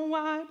 don't know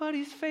why, but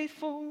He's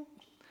faithful.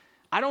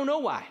 I don't know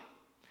why.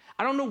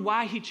 I don't know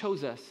why he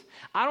chose us.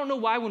 I don't know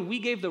why when we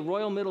gave the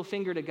royal middle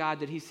finger to God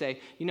did he say,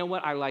 you know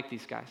what, I like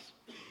these guys.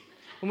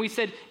 When we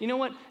said, you know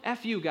what,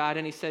 F you, God,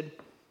 and he said,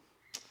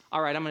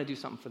 all right, I'm going to do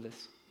something for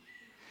this.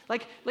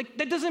 Like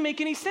that doesn't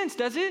make any sense,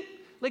 does it?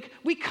 Like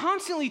we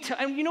constantly,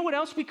 and you know what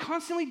else? We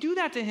constantly do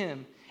that to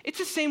him. It's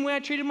the same way I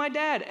treated my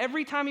dad.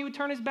 Every time he would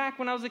turn his back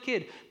when I was a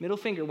kid, middle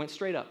finger went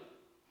straight up.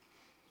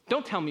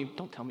 Don't tell me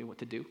what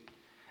to do.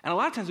 And a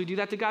lot of times we do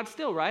that to God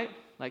still, right?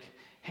 Like,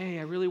 hey,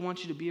 I really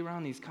want you to be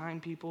around these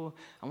kind people.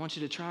 I want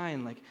you to try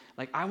and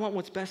like I want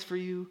what's best for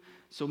you.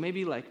 So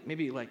maybe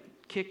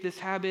kick this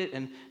habit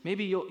and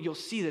maybe you'll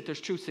see that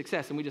there's true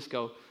success. And we just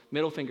go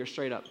middle finger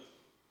straight up.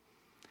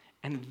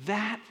 And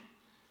that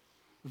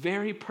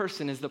very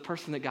person is the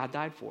person that God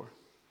died for.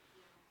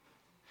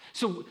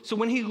 So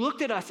when he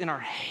looked at us in our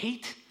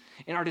hate,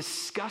 in our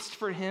disgust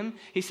for him,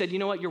 he said, you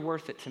know what, you're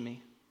worth it to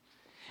me.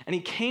 And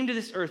he came to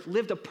this earth,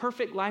 lived a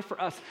perfect life for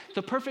us,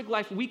 the perfect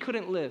life we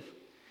couldn't live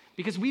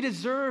because we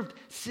deserved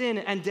sin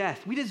and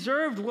death. We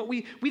deserved what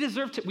we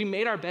deserved. We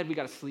made our bed, we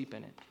got to sleep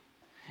in it.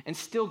 And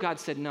still God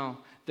said, no,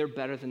 they're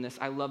better than this.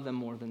 I love them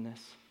more than this.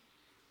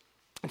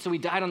 And so he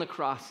died on the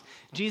cross.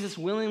 Jesus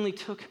willingly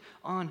took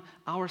on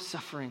our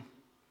suffering.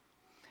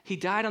 He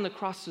died on the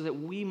cross so that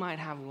we might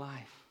have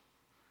life.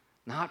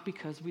 Not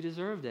because we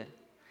deserved it,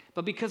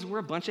 but because we're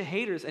a bunch of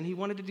haters and he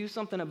wanted to do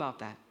something about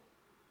that.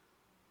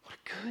 What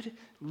a good,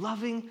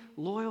 loving,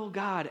 loyal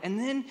God. And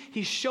then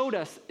he showed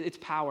us its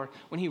power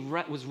when he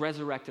was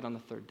resurrected on the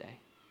third day.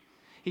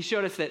 He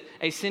showed us that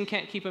sin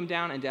can't keep him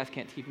down and death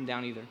can't keep him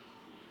down either.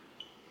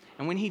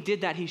 And when he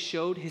did that, he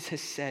showed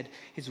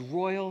his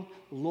royal,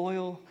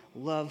 loyal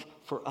love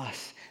for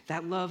us.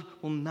 That love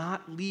will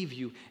not leave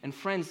you. And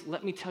friends,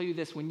 let me tell you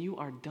this, when you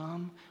are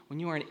dumb, when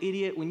you are an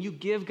idiot, when you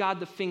give God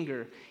the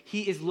finger,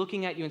 he is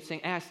looking at you and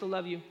saying, I still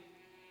love you.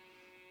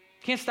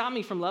 Can't stop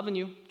me from loving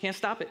you. Can't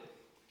stop it.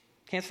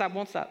 Can't stop,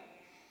 won't stop.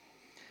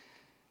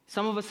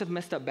 Some of us have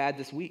messed up bad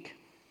this week.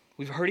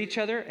 We've hurt each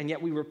other, and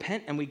yet we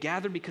repent and we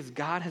gather because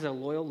God has a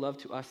loyal love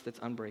to us that's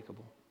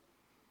unbreakable.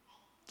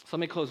 So let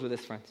me close with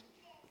this, friends.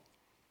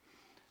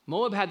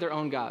 Moab had their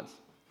own gods.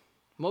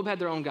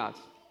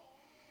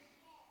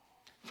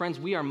 Friends,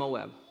 we are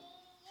Moab.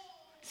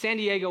 San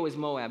Diego is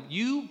Moab.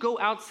 You go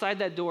outside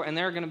that door, and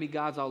there are going to be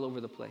gods all over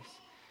the place.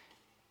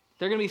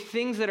 There are going to be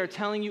things that are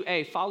telling you,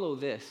 hey, follow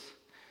this.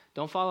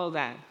 Don't follow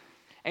that.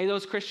 Hey,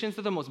 those Christians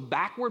are the most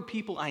backward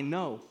people I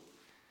know.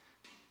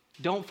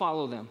 Don't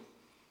follow them.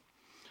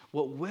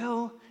 What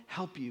will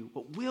help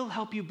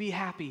you be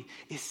happy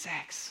is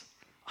sex.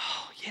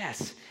 Oh,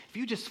 yes. If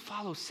you just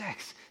follow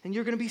sex, then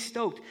you're going to be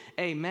stoked.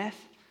 Hey, meth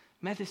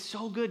is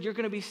so good, you're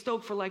going to be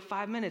stoked for like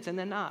 5 minutes and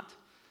then not.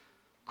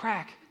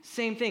 Crack,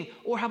 same thing.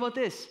 Or how about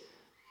this?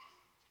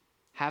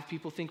 Have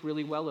people think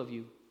really well of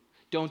you.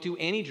 Don't do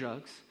any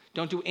drugs.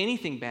 Don't do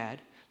anything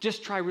bad.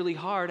 Just try really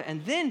hard,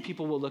 and then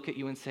people will look at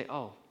you and say,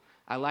 oh,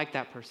 I like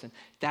that person.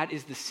 That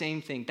is the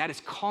same thing. That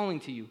is calling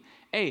to you.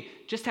 Hey,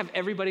 just have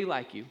everybody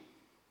like you.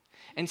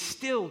 And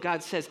still,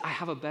 God says, I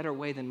have a better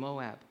way than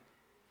Moab.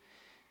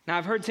 Now,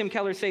 I've heard Tim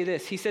Keller say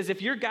this. He says,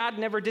 if your God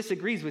never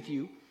disagrees with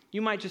you,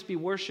 you might just be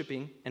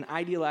worshiping an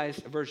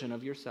idealized version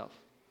of yourself.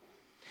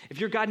 If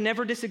your God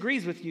never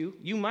disagrees with you,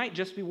 you might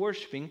just be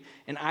worshiping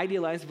an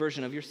idealized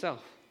version of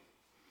yourself.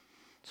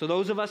 So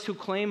those of us who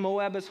claim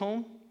Moab as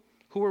home,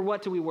 who or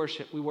what do we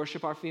worship? We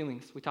worship our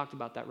feelings. We talked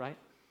about that, right?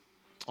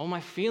 Oh,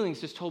 my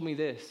feelings just told me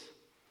this.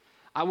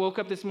 I woke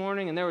up this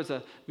morning and there was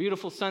a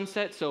beautiful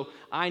sunset, so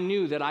I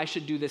knew that I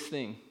should do this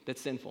thing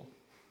that's sinful.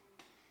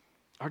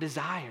 Our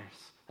desires.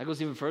 That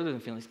goes even further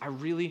than feelings. I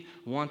really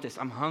want this.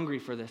 I'm hungry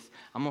for this.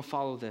 I'm going to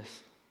follow this.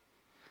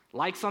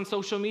 Likes on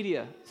social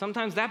media.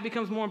 Sometimes that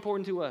becomes more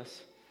important to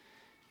us.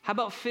 How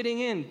about fitting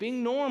in,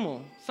 being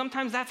normal?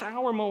 Sometimes that's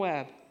our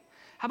Moab.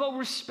 How about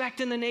respect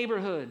in the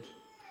neighborhood?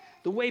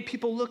 The way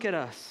people look at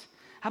us.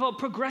 How about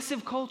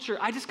progressive culture?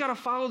 I just got to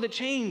follow the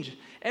change.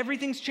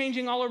 Everything's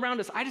changing all around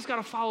us. I just got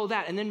to follow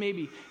that, and then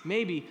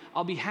maybe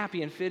I'll be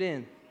happy and fit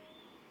in.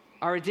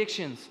 Our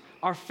addictions,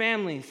 our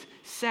families,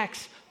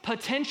 sex,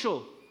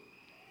 potential.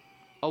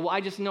 Oh, well,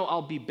 I just know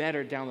I'll be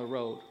better down the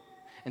road.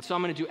 And so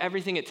I'm going to do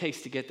everything it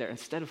takes to get there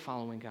instead of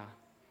following God.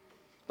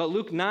 But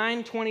Luke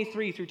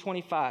 9:23 through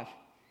 25.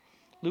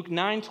 Luke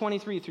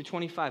 9:23 through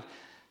 25.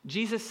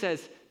 Jesus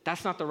says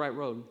that's not the right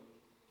road.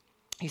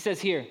 He says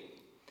here,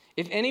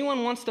 if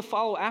anyone wants to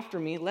follow after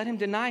me, let him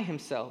deny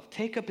himself,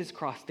 take up his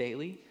cross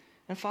daily,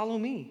 and follow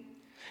me.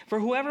 For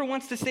whoever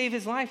wants to save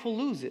his life will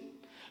lose it.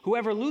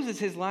 Whoever loses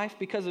his life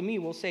because of me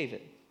will save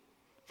it.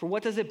 For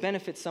what does it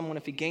benefit someone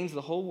if he gains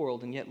the whole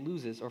world and yet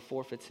loses or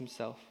forfeits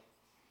himself?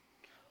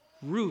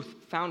 Ruth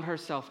found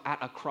herself at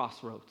a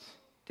crossroads,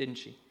 didn't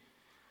she?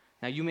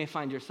 Now you may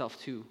find yourself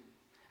too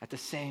at the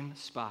same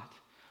spot.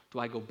 Do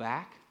I go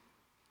back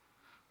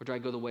or do I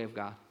go the way of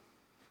God?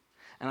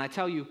 And I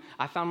tell you,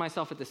 I found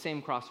myself at the same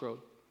crossroad.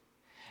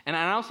 And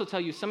I also tell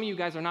you, some of you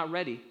guys are not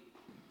ready.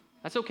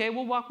 That's okay.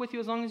 We'll walk with you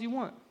as long as you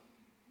want.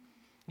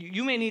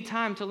 You may need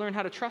time to learn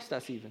how to trust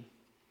us even.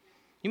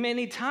 You may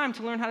need time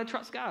to learn how to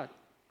trust God.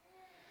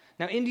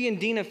 Now, Indian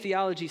Dean of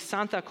Theology,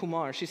 Santa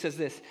Kumar, she says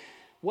this: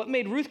 what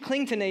made Ruth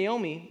cling to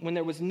Naomi when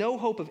there was no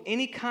hope of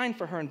any kind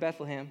for her in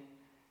Bethlehem,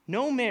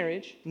 no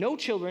marriage, no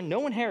children,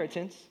 no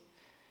inheritance?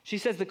 She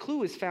says the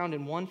clue is found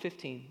in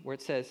 1:15, where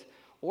it says,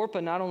 Orpah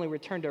not only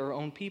returned to her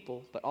own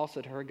people, but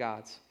also to her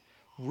gods.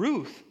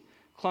 Ruth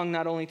clung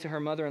not only to her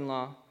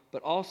mother-in-law,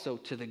 but also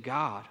to the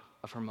God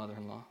of her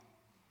mother-in-law.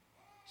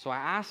 So I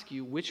ask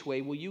you, which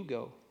way will you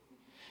go?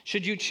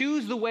 Should you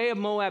choose the way of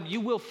Moab,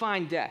 you will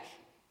find death.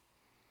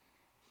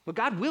 But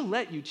God will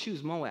let you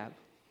choose Moab.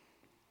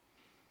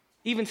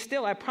 Even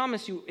still, I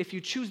promise you, if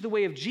you choose the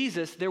way of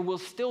Jesus, there will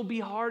still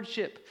be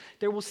hardship.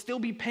 There will still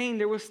be pain.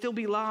 There will still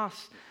be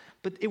loss.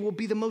 But it will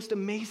be the most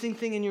amazing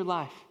thing in your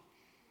life.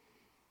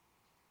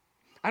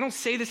 I don't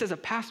say this as a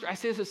pastor. I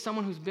say this as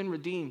someone who's been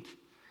redeemed.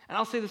 And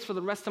I'll say this for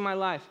the rest of my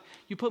life.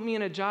 You put me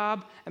in a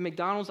job at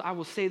McDonald's, I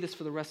will say this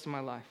for the rest of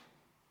my life.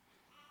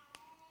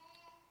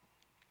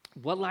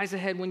 What lies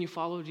ahead when you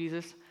follow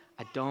Jesus?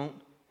 I don't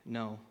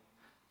know.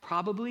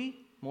 Probably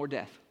more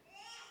death.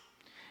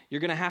 You're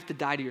going to have to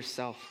die to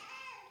yourself.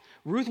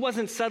 Ruth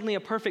wasn't suddenly a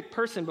perfect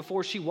person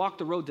before she walked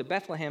the road to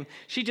Bethlehem.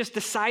 She just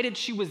decided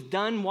she was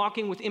done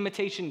walking with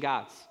imitation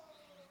gods.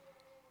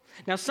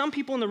 Now, some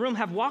people in the room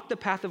have walked the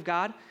path of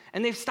God,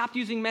 and they've stopped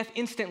using meth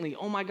instantly.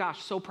 Oh my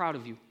gosh, so proud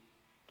of you.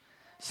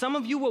 Some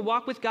of you will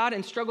walk with God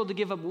and struggle to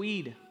give up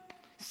weed,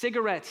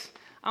 cigarettes,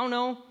 I don't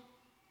know,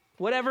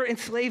 whatever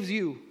enslaves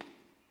you,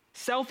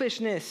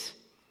 selfishness,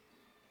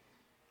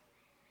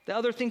 the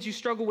other things you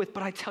struggle with,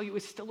 but I tell you,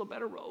 it's still a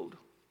better road.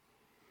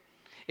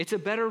 It's a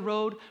better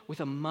road with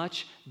a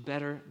much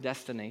better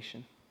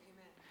destination.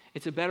 Amen.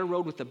 It's a better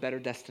road with a better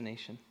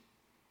destination.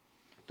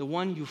 The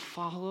one you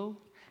follow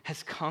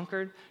has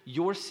conquered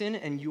your sin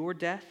and your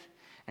death,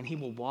 and he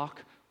will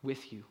walk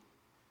with you.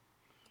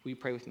 Will you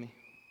pray with me?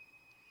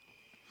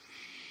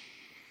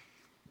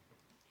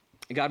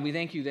 God, we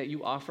thank you that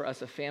you offer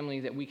us a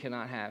family that we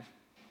cannot have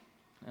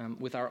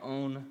with our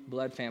own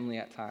blood family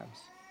at times.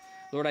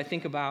 Lord, I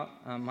think about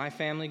my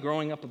family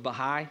growing up a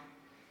Baha'i,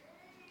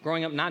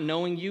 growing up not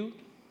knowing you,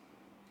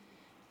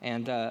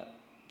 and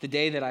the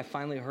day that I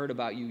finally heard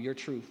about you, your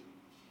truth,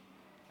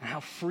 and how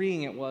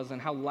freeing it was and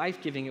how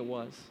life-giving it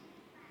was.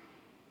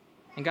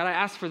 And God, I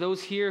ask for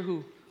those here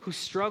who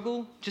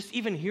struggle just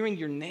even hearing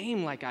your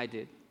name like I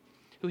did,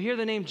 who hear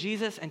the name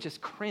Jesus and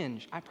just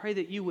cringe. I pray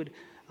that you would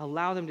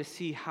allow them to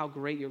see how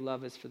great your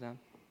love is for them.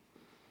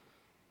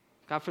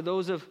 God, for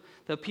those of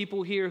the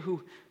people here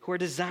who are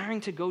desiring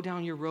to go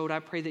down your road, I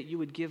pray that you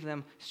would give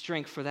them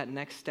strength for that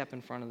next step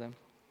in front of them.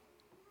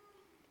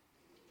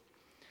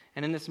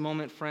 And in this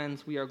moment,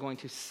 friends, we are going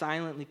to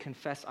silently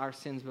confess our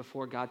sins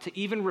before God, to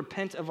even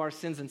repent of our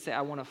sins and say,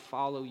 I want to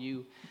follow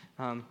you.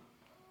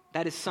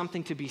 That is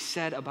something to be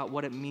said about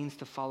what it means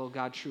to follow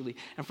God truly.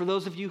 And for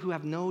those of you who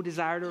have no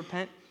desire to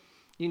repent,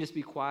 you can just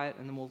be quiet,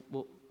 and then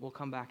we'll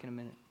come back in a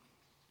minute.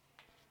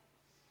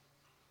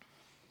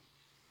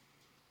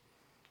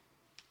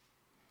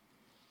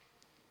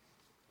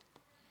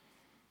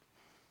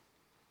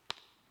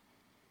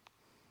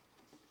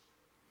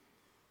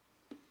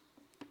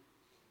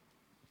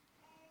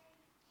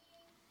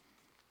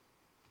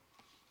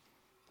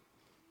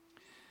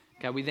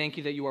 God, we thank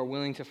you that you are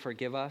willing to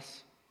forgive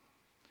us,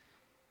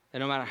 that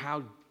no matter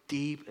how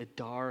deep and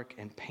dark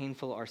and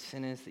painful our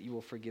sin is, that you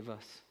will forgive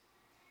us.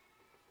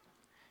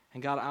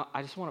 And God,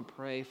 I just want to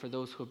pray for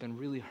those who have been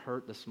really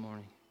hurt this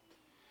morning,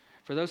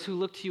 for those who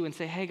look to you and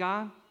say, hey,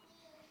 God,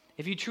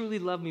 if you truly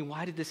love me,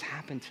 why did this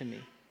happen to me?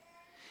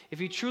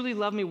 If you truly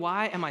love me,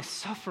 why am I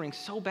suffering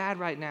so bad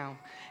right now?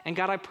 And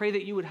God, I pray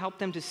that you would help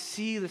them to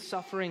see the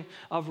suffering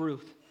of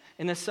Ruth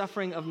and the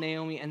suffering of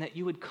Naomi, and that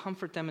you would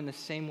comfort them in the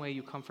same way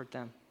you comfort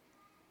them.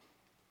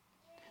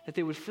 That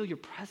they would feel your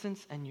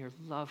presence and your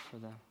love for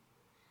them.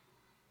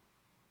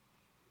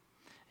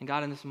 And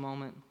God, in this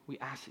moment, we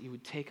ask that you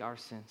would take our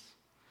sins.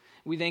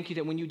 We thank you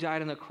that when you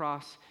died on the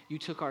cross, you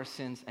took our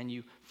sins and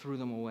you threw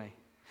them away.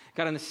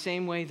 God, in the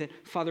same way that,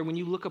 Father, when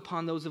you look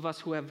upon those of us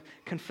who have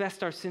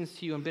confessed our sins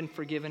to you and been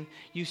forgiven,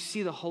 you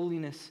see the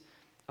holiness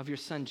of your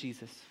Son,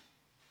 Jesus.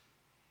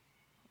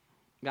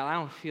 God, I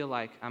don't feel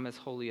like I'm as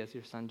holy as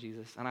your Son,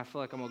 Jesus, and I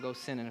feel like I'm going to go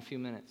sin in a few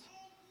minutes.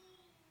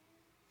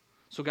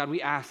 So God,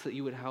 we ask that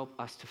you would help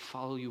us to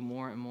follow you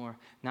more and more,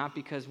 not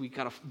because we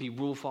got to be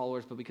rule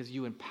followers, but because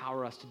you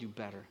empower us to do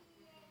better.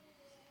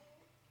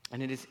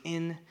 And it is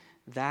in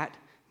that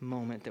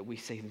moment that we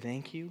say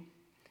thank you,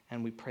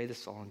 and we pray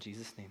this all in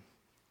Jesus' name.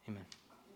 Amen.